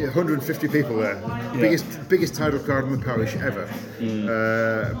 150 people there, biggest title crowd in the parish ever.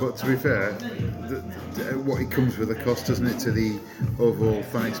 But to be fair, what it comes with a cost, doesn't it, to the overall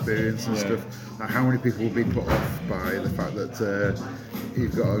fan experience and stuff. Like how many people will be put off by the fact that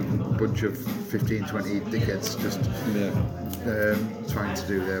you've got a bunch of 15, 20 dickheads just trying to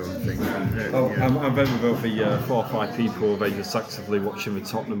do their own thing. I'm very well the 4 or 5 people, they just actively watching the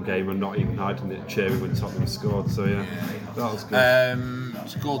Tottenham game and not even hiding it, cheering when Tottenham scored. So yeah, that was good.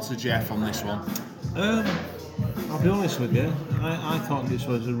 Let's go to Jeff on this one. I'll be honest with you, I thought this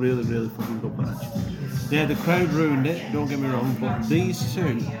was a really, really fucking good match. Yeah, the crowd ruined it, don't get me wrong, but these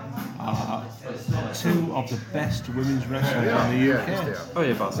two are two of the best women's wrestlers in the UK. Yes, they are. Oh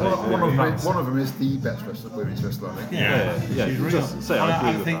yeah, but One of them is the best women's wrestler, I think. Yeah, she's real. just say I agree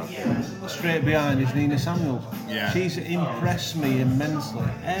And with I think straight behind is Nina Samuels. Yeah. She's impressed me immensely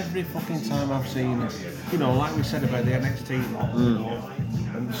every fucking time I've seen her. You know, like we said about the NXT lot, you know,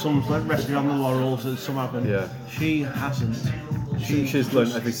 and some's like resting on the laurels and some haven't. Yeah. She hasn't. She's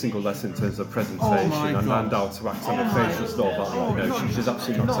learned every single lesson in terms of presentation my and God. how to act on the facial stuff. She's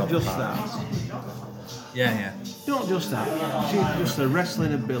absolutely Not not just self-aware. that. Yeah. Not just that. She's just the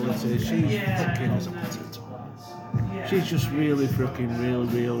wrestling ability. She's fucking. She's just really freaking really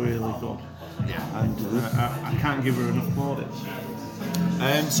good. Yeah. And I can't give her enough plaudits.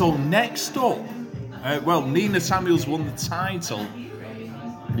 So next up, Nina Samuels won the title.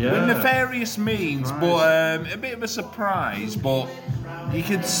 With nefarious means, but a bit of a surprise. But you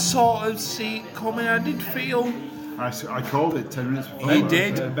could sort of see it coming. I did feel. I called it 10 minutes before. He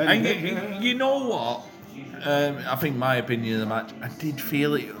did. And you know what? I think my opinion of the match, I did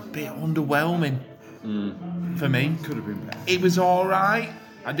feel it a bit underwhelming for me. Could have been better. It was alright.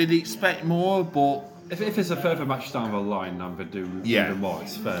 I did expect more, but If it's a further match down the line, then they do even more.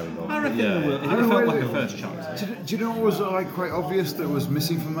 It's fair enough. I reckon yeah, they will. It felt like a first chapter. Do you know what was quite obvious that was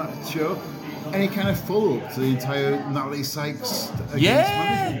missing from that show? Any kind of follow-up to the entire Natalie Sykes against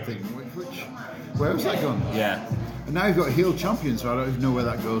management thing. Where was that gone? yeah. And now you've got a heel champion, so I don't even know where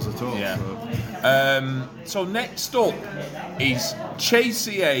that goes at all. Yeah. So. So next up is Chase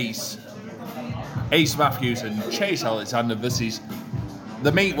the Ace Matthews and Chase Alexander versus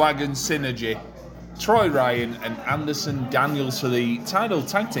the Meat Wagon Synergy, Troy Ryan and Anderson Daniels for the Tidal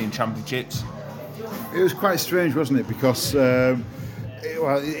Tag Team Championships. It was quite strange, wasn't it? Because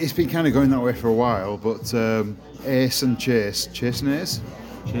it's been kind of going that way for a while, but Ace and Chase and Ace?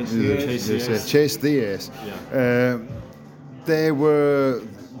 Chase the Ace. Yeah. They were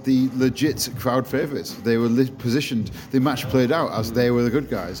the legit crowd favourites. They were positioned. The match played out as they were the good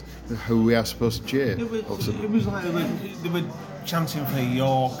guys, who we are supposed to cheer. It was like they were chanting for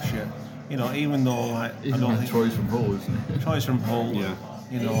Yorkshire. You know, even though like I don't think Troy's from Hull, isn't it? Troy's from Hull. Yeah.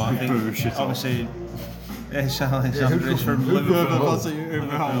 You know, I think Boo shit off. obviously. Alexander is from Liverpool.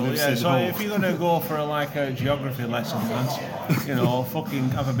 Yeah, so if you're going to go for a geography lesson, lads, you know, fucking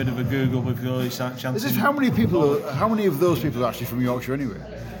have a bit of a Google before you start chanting. As if how many of those people are actually from Yorkshire anyway?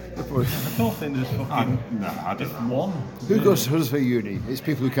 I don't think there's fucking I don't know. one. Who goes to Huddersfield Uni? It's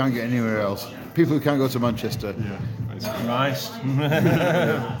people who can't get anywhere else. People who can't go to Manchester. Yeah. Nice.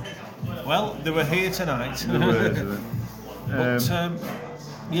 Well, they were here tonight. But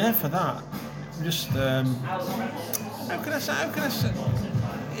yeah, for that, just how can I say?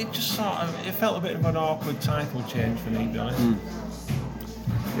 It just it felt a bit of an awkward title change for me, to be honest.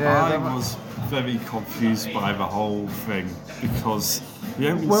 I was very confused by the whole thing because the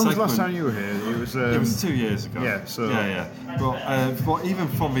opening When was segment, the last time you were here? It was 2 years ago. Yeah, so- yeah. But even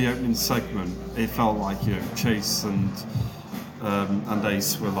from the opening segment, it felt like Chase and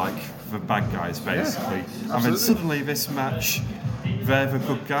Ace were like the bad guys basically, and then suddenly this match, they're the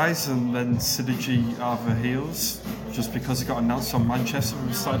good guys, and then Synergy are the heels. Just because it got announced on Manchester and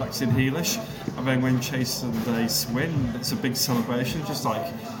we started acting heelish, and then when Chase and Ace win, it's a big celebration. Just like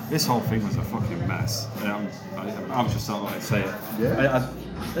this whole thing was a fucking mess. I was just not like to say it. Yeah.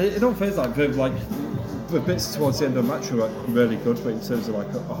 It don't feel like the bits towards the end of the match were really good, but in terms of like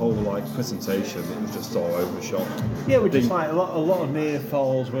a whole presentation, it was just all over the shop. Yeah, we just like a lot of near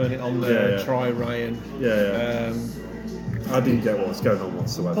falls, weren't it, on Yeah. Troy Ryan. Yeah. I didn't get what was going on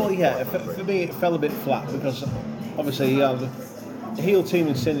whatsoever. But yeah, for me it fell a bit flat because obviously you have the heel team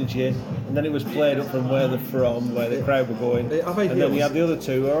in Synergy, and then it was played up from where they're from, where the crowd were going, Are they and then you heels? have the other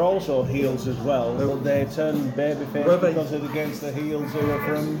two who are also heels as well, but they turned babyface Were they- because they're against the heels who are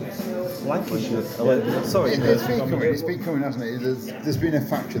from Lancashire. Sorry, It's been coming, hasn't it? There's been a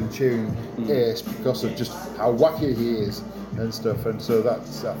faction cheering Ace because of just how wacky he is and stuff, and so I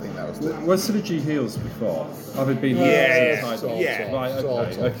think that was the... were Synergy heels before? Have they been Yeah, heels? yeah. Right,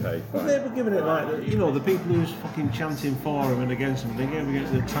 okay. But they were giving it like, the people who was fucking chanting for him and against him, they gave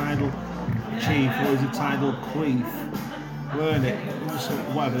against the Tidal chief, or was it Tidal queef, weren't it? It was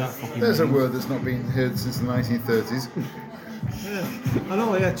whatever that fucking There's a means. word that's not been heard since the 1930s. Yeah. I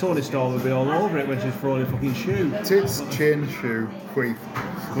know, yeah, Tony Storm would be all over it when she's throwing a fucking shoe. Tits, chin, shoe, queef.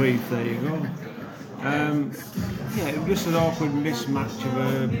 Queef, there you go. Yeah, it was just an awkward mismatch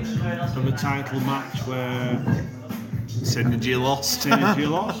of a title match where Synergy lost. Synergy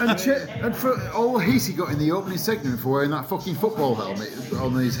lost. And for all the heat he got in the opening segment for wearing that fucking football helmet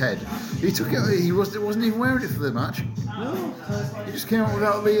on his head, he took it. He wasn't even wearing it for the match. No. He just came out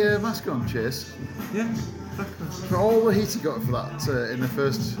without the mask on. Chase. Yeah. For all the heat he got for that in the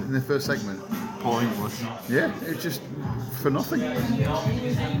first segment. pointless. Yeah, it's just for nothing.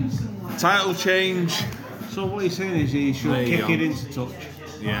 Title change. So what you're saying is he should There you kick go. it into touch.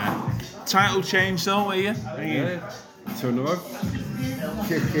 Yeah. Title change though, are you? Yeah. 2 in a row.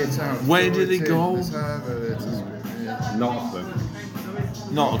 Kick it out. Where throw did he it in, go? let's have it. Yeah. Not a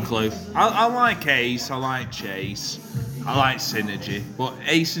clue. Not a clue. I like Ace, I like Chase, I like Synergy, but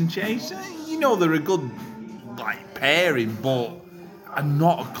Ace and Chase, you know they're a good like pairing, but I'm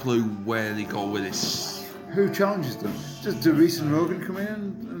not a clue where they go with this. Who challenges them? Does Reese and Rogan come in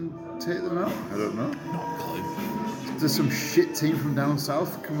and take them out? I don't know. Not a clue. Does some shit team from down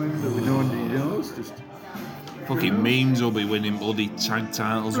south come in that we no one knows? Just Fucking memes will be winning bloody tag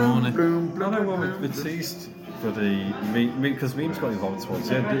titles, won't they? bloom, I bloom, know bloom, what bloom. we teased for the because Memes got involved towards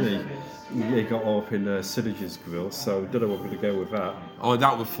the end, didn't he? He got up in Synergy's grill, so don't know what we're going to go with that. Oh,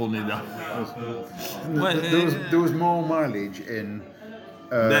 that was funny, that. Well, There was more mileage in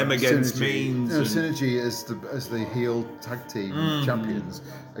them against Synergy. Memes No, and- Synergy as the heel tag team champions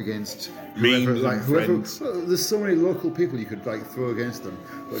against Memes whoever. and Like whoever. friends. Well, there's so many local people you could like throw against them,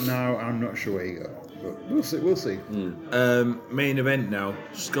 but now I'm not sure where you go. But we'll see. We'll see. Main event now.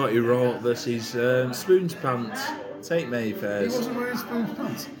 Scotty Raw versus Spoons Pants. Take He Mayfair's. wasn't wearing spoon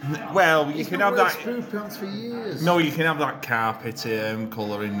pants. Well, you He's can not have wearing that. spoon pants for years. No, you can have that carpet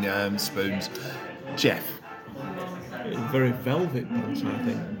colour in spoons. Jeff. Very velvet pants, I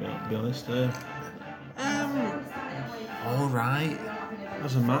think, to be honest. All right.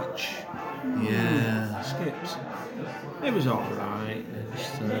 As a match, Yeah. skips. It was alright.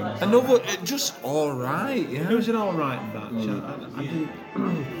 Another, just all right. It Yeah. was an alright match.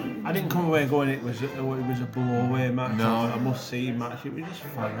 I didn't come away going it was a blow away match No. or a must see match. It was just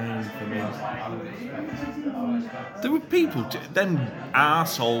fine for me. There were people, them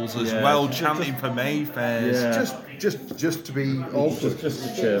arseholes as Yeah, well, just- chanting for Mayfair's. Yeah. Just to be awkward. Just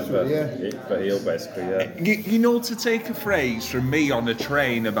to cheer for, Yeah. for heel, basically, yeah. You know, to take a phrase from me on a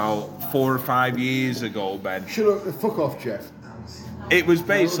train about 4 or 5 years ago, Ben. Shut up! Fuck off, Jeff. It was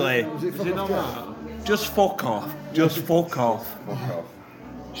basically Was it fuck off, Jeff? just fuck off, just fuck off. Fuck off.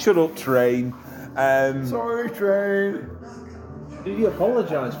 Shut up, train. Sorry, train. Did you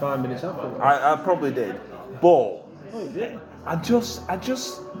apologise 5 minutes after? I probably did, but Oh, you did? I just,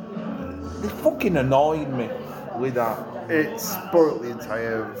 they fucking annoyed me with that. It spoilt the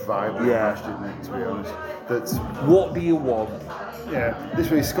entire vibe of the Yeah. match, didn't it? To be honest, that's What do you want? yeah. This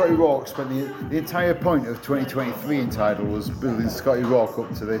way, Scotty Rourke spent the entire point of 2023 in Tidal was building Scotty Rourke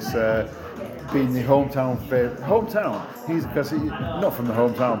up to this being the hometown favorite. Hometown. He's because not from the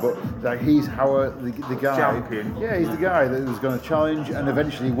hometown, but like he's the guy. Champion. Yeah, he's the guy that was going to challenge and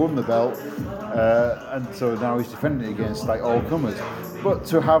eventually won the belt, and so now he's defending it against like all comers. But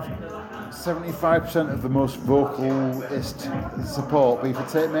to have 75% of the most vocalist support be for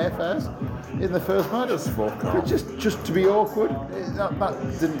Tate Mayfair's in the first match. Just to be awkward,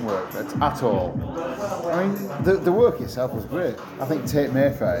 that didn't work at all. I mean, the work itself was great. I think Tate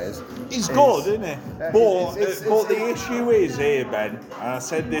Mayfair's. He's good, isn't he? But it's- the issue is here, Ben, and I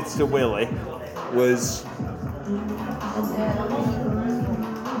said this to Willie, was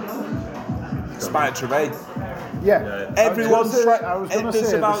Spider Trevay. Yeah. Everyone's I trying. was gonna There's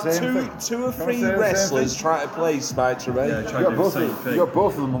say about the same thing. two or Can I three say the same wrestlers thing? trying to play Spider Trevay. Yeah, You try to got, do the both same of, thing. you got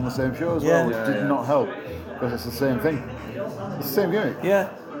both of them on the same show as well, which Yeah, did yeah. not help because it's the same thing. It's the same gimmick, Yeah.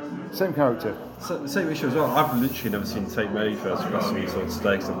 same character. So, same issue as well. I've literally never seen Tate Mayfair's wrestling until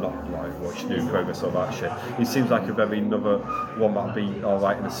today because I've not like watched new progress or that shit. He seems like a very another one that'd be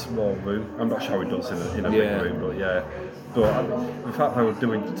alright in a small room. I'm not sure how he does in a Yeah. big room, but yeah. But the fact they were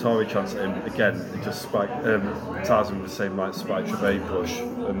doing Tory chants at him again, it just ties him with the same like Spike Trevay push,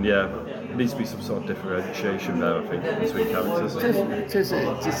 and yeah, there needs to be some sort of differentiation there. I think between characters.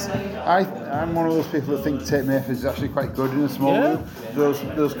 I'm one of those people that think Tate Mayfair is actually quite good in a small Yeah. room.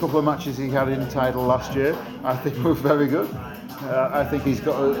 Those couple of matches he had in Tidal last year, I think were very good. I think he's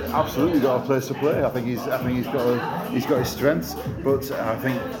absolutely got a place to play. I think he's got his strengths, but I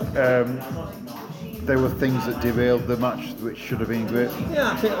think there were things that derailed the match which should have been great.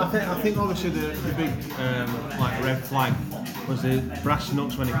 Yeah, I think obviously the big like red flag was the brass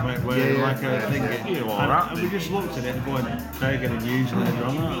knucks when it came out, where Yeah, like yeah. a thing. And we just looked at it and going, they're getting used and they're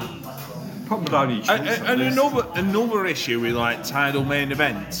on. Probably down each. And another issue with like Tidal main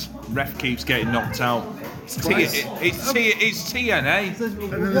events, ref keeps getting knocked out. It's TNA.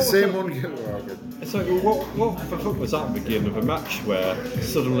 And then the same one. It's like, what the fuck was that at the beginning of a match where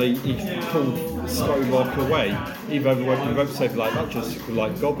suddenly he pulled Scotty Rourke away, even when the ref said like that just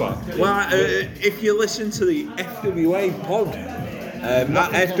like go back. Well, if you listen to the FWA pod, at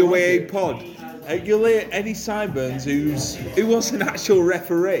FWA pod, you'll hear Eddie Sideburns, who was an actual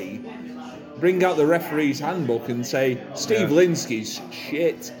referee, bring out the referee's handbook and say Steve Linsky's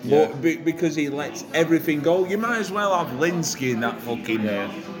shit, but because he lets everything go, you might as well have Linsky in that fucking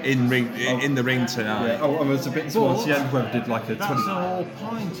in the ring tonight. Yeah. Oh, it was a bit towards the end where we did like a 20. That's the whole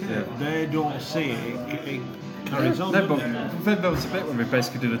point, isn't it? They don't see it carries on. No, but then there was a bit when we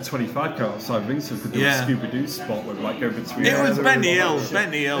basically did a 25 count outside ring, so we could do a Scooby-Doo spot where we like go between. It was Benny Hill,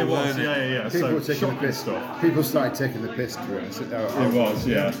 wasn't it? Yeah. People were So taking the piss. stuff. People started taking the piss, to be honest. It was,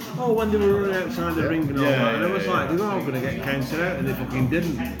 yeah. Oh, when they were running outside the ring and all that, and it was yeah. like, they were all going to get counted out, and they fucking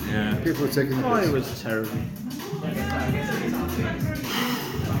didn't. Yeah. People were taking the Oh, piss. it was terrible.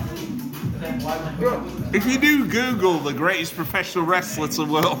 If you do Google the greatest professional wrestler to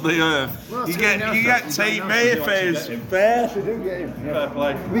walk the earth, you get Tate Mayfair's fair. You do get him. Fair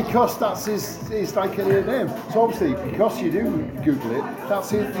play. Because that's his like name. So obviously, because you do Google it,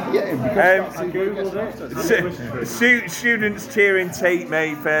 that's it. You get him. Because that's it. Students cheering Tate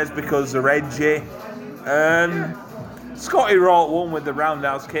Mayfair's because they're edgy. Scotty Rourke won with the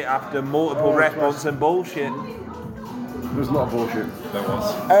roundhouse kick after multiple ref bumps and bullshit. There's a lot of bullshit. There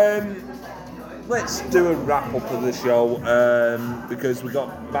was. Let's do a wrap up of the show because we've got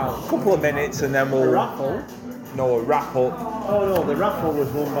about a couple of minutes and then we'll. A raffle? No, a wrap up. Oh no, the raffle was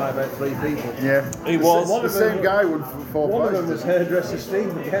won by about 3 people. Yeah. He was. The same guy won for 4 One of prizes. them was hairdresser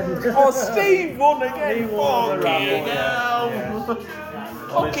Steve again. Oh, Steve won again. He won the Fucking raffle, hell.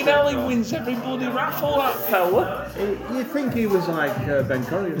 Fucking hell, he wins every bloody raffle, that fella. You'd think he was like Ben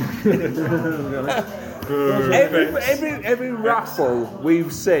Corrigan. Every raffle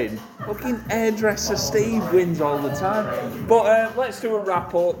we've seen, fucking hairdresser Steve wins all the time. But let's do a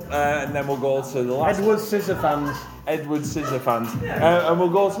wrap up and then we'll go to the last. Edward Scissorfans. Edward Scissorfans. And we'll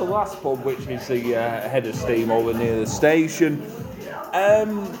go to the last pub, which is the Head of Steam over near the station.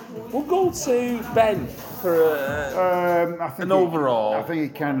 We'll go to Ben for I think an overall. I think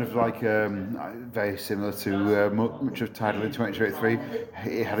it kind of like very similar to much of Tidal in 2023.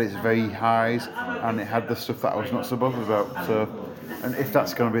 It had its very highs and it had the stuff that I was not so bothered about. So, and if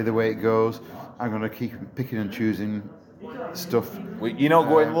that's going to be the way it goes, I'm going to keep picking and choosing stuff. You're not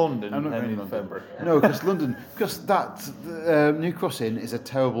going London I'm not going in London. February? No, because that New Cross Inn is a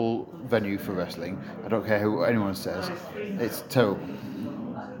terrible venue for wrestling. I don't care who anyone says. It's terrible.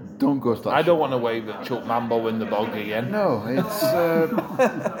 Don't go to that. I don't want to wave at Chuck Mambo in the bog again. No, it's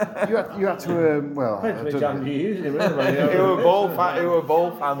you had to well. I Which don't- hand you using, really? It were both hands. They were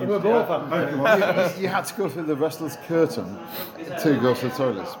both hands. you had to go through the wrestler's curtain to go to the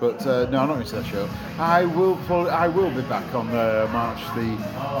toilets, but no, I'm not going to that show. I will be back on March the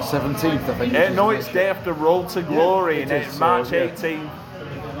 17th, I think. No, it's day after Roll to Glory, it and is, it's so, March yeah. 18th.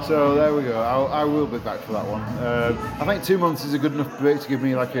 So there we go. I will be back for that one. I think 2 months is a good enough break to give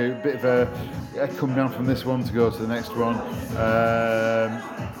me like a bit of a come down from this one to go to the next one.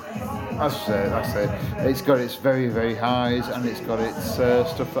 As I said, it's got its very, very highs and it's got its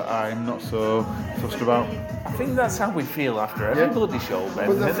stuff that I'm not so fussed about. I think that's how we feel after every bloody show, Ben.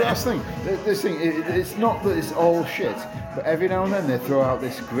 But that's the thing. This thing, it's not that it's all shit, but every now and then they throw out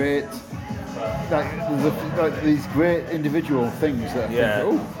this great, like these great individual things that I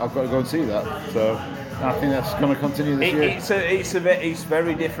think, oh, I've got to go and see that. So I think that's going to continue this year. It's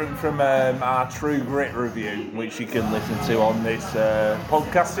very different from our True Grit review, which you can listen to on this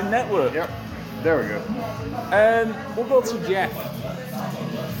podcasting network. Yep, there we go. We'll go to Jeff.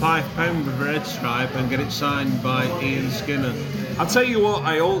 £5 with a red stripe and get it signed by Ian Skinner. I'll tell you what,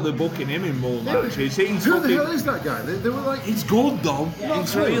 I hope they're booking him in more matches. He's Who the fucking, hell is that guy? They were like, it's good though.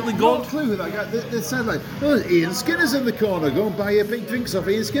 It's really good. Not a clue who that guy. They said like, oh, Ian Skinner's in the corner. Go and buy your big drinks off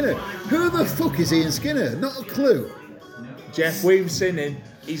Ian Skinner. Who the fuck is Ian Skinner? Not a clue. Jeff, we've seen him.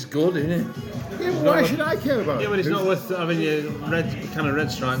 He's good, isn't he? Yeah, why should I care about Yeah, it? but it's not worth having your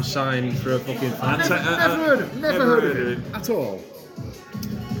red stripe signed for a fucking fan. Never heard of him at all.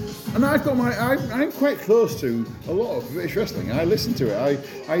 And I've got I'm quite close to a lot of British wrestling. I listen to it.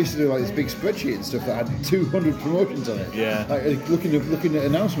 I used to do like this big spreadsheet and stuff that had 200 promotions on it. Yeah. Like looking at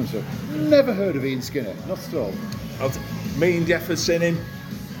announcements. Stuff. Never heard of Ian Skinner. Not at all. Me and Jeff have seen him.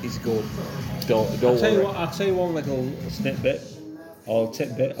 He's good. Don't worry. I'll tell you one little snippet or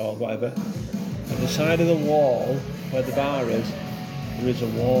tidbit or whatever. At the side of the wall where the bar is, there is a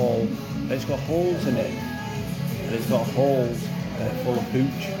wall and it's got holes in it. And it's got holes full of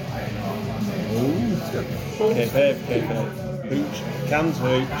hooch. Kayfabe. Hooch. Cans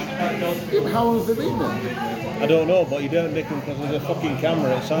hooch. Yeah, but how long have they been there? I don't know, but you don't nick them because there's a fucking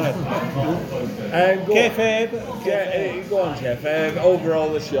camera outside. Kayfabe. Go on, Jeff. Overall,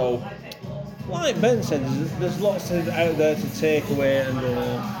 the show. Like Ben said, there's lots out there to take away, and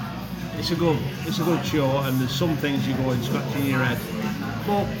it's a good show. And there's some things you go and scratching your head.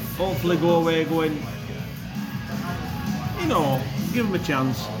 but hopefully go away going, give them a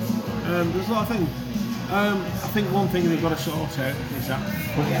chance. There's a lot of things. I think one thing they've got to sort out is that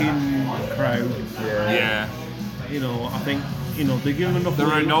fucking crowd. Yeah. I think they give them enough.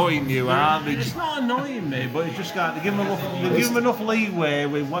 They're annoying you, aren't they? It's not annoying me, but it's just like they give them enough leeway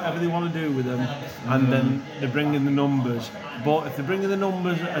with whatever they want to do with them, and then they bring in the numbers. But if they bring in the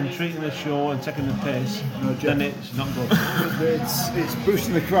numbers and treating the show and taking the piss, then it's not good. It's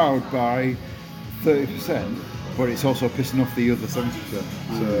boosting the crowd by 30%, but it's also pissing off the other 70%.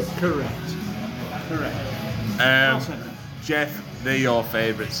 So. Correct. Jeff, they're your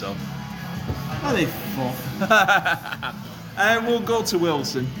favourites, so. Are they fuck? We'll go to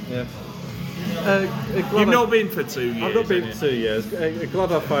Wilson. Yeah. You've not been for 2 years. I've not been for 2 years.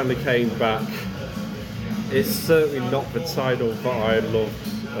 Glad I finally came back. It's certainly not the Tidal that I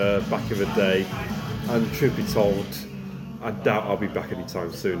loved back in the day, and truth be told, I doubt I'll be back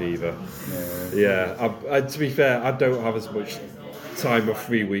anytime soon either. To be fair, I don't have as much time or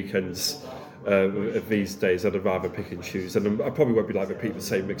free weekends these days. I'd rather pick and choose, and I probably won't be like repeat the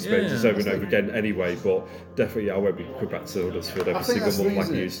same experiences over and over again anyway, but definitely I won't be going back to Huddersfield every single month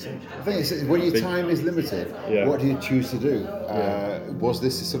like I used to. I think it's, when your time is limited, what do you choose to do? Was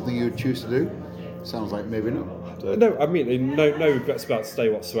this something you would choose to do? Sounds like maybe not. No, I mean, no regrets about stay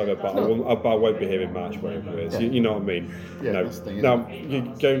whatsoever, but I won't be here in March, whatever it is. You know what I mean? Yeah, no. that's the thing, Now, you're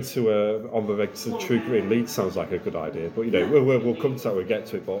going to on the regs to True Grit Leeds sounds like a good idea, but we'll come to that when we get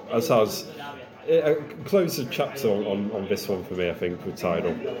to it. But as far as close the chapter on this one for me, I think with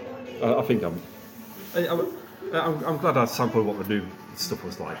Tidal. I think I'm glad I sampled what the new stuff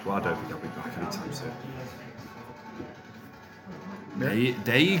was like, but I don't think I'll be back anytime soon.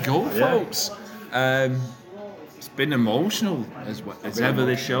 There you go, folks. It's been emotional as ever,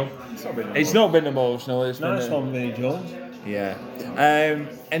 this show. It's not been emotional. It's Nice been one, Vinnie Jones. Yeah.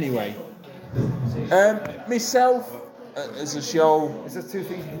 Anyway, myself as a show. Is there two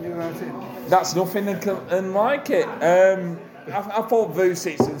things you can do about it? That's nothing unlike it. I thought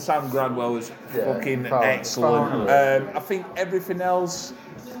Vucic and Sam Gradwell was fucking excellent. I think everything else,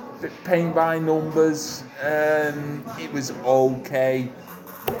 paint by numbers, it was okay.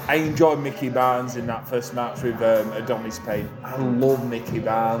 I enjoyed Mickey Barnes in that first match with Adonis Payne. I love Mickey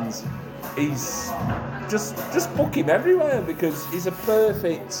Barnes. He's just book him everywhere because he's a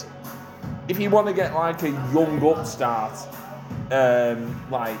perfect. If you want to get like a young upstart,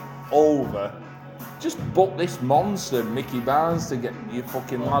 like over, just book this monster Mickey Barnes to get your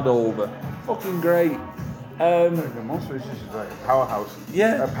fucking lad over. Fucking great. The monster is just like a powerhouse.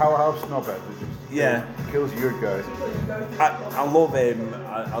 Yeah. A powerhouse knobhead that just kills you good guys. I love him.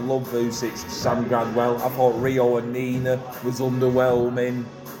 I love Vucic, Sam Gradwell. I thought Rio and Nina was underwhelming.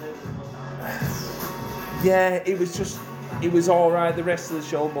 Yeah, it was alright the rest of the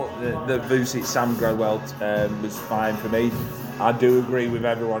show, but the Vucic, Sam Gradwell was fine for me. I do agree with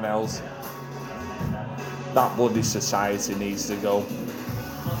everyone else. That bloody society needs to go.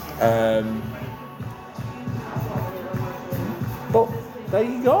 But there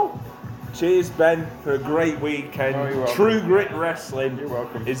you go. Cheers, Ben, for a great weekend. Oh, you're welcome. True Grit Wrestling You're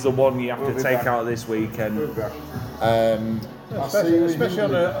welcome. is the one you have We'll to be take back. out this weekend. We'll be back.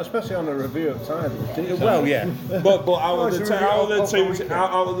 Especially on a review of Tidal. Well, yeah, but out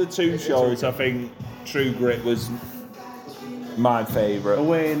of the two shows, I think True Grit was my favourite.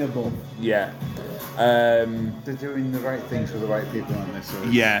 Away and above. Yeah. They're doing the right things for the right people on this. So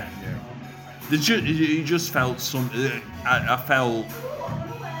Yeah. You just felt I felt,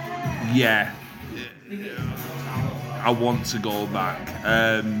 I want to go back.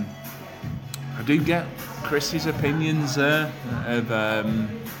 I do get Chris's opinions of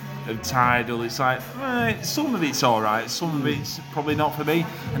Tidal. It's like, some of it's alright, some of it's probably not for me.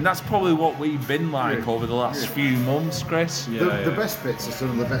 And that's probably what we've been like over the last few months, Chris. The best bits are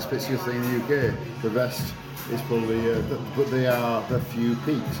some of the best bits you'll see in the UK. The best is probably, but they are the few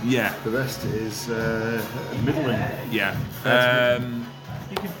peaks. Yeah. The rest is middling. Yeah.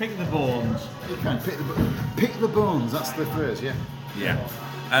 You can pick the bones. You can pick the bones. That's the phrase. Yeah.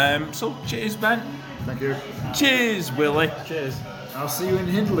 Yeah. So cheers, Ben. Thank you. Cheers, Willie. Cheers. I'll see you in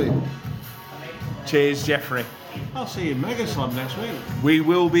Hindley. Cheers, Jeffrey. I'll see you in Mega Slam next week. We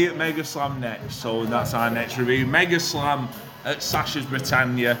will be at Mega Slam next, so that's our next review. Mega Slam at Sasha's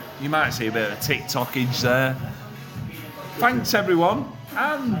Britannia. You might see a bit of TikTokage there. Thanks, everyone,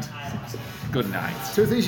 and good night. Two things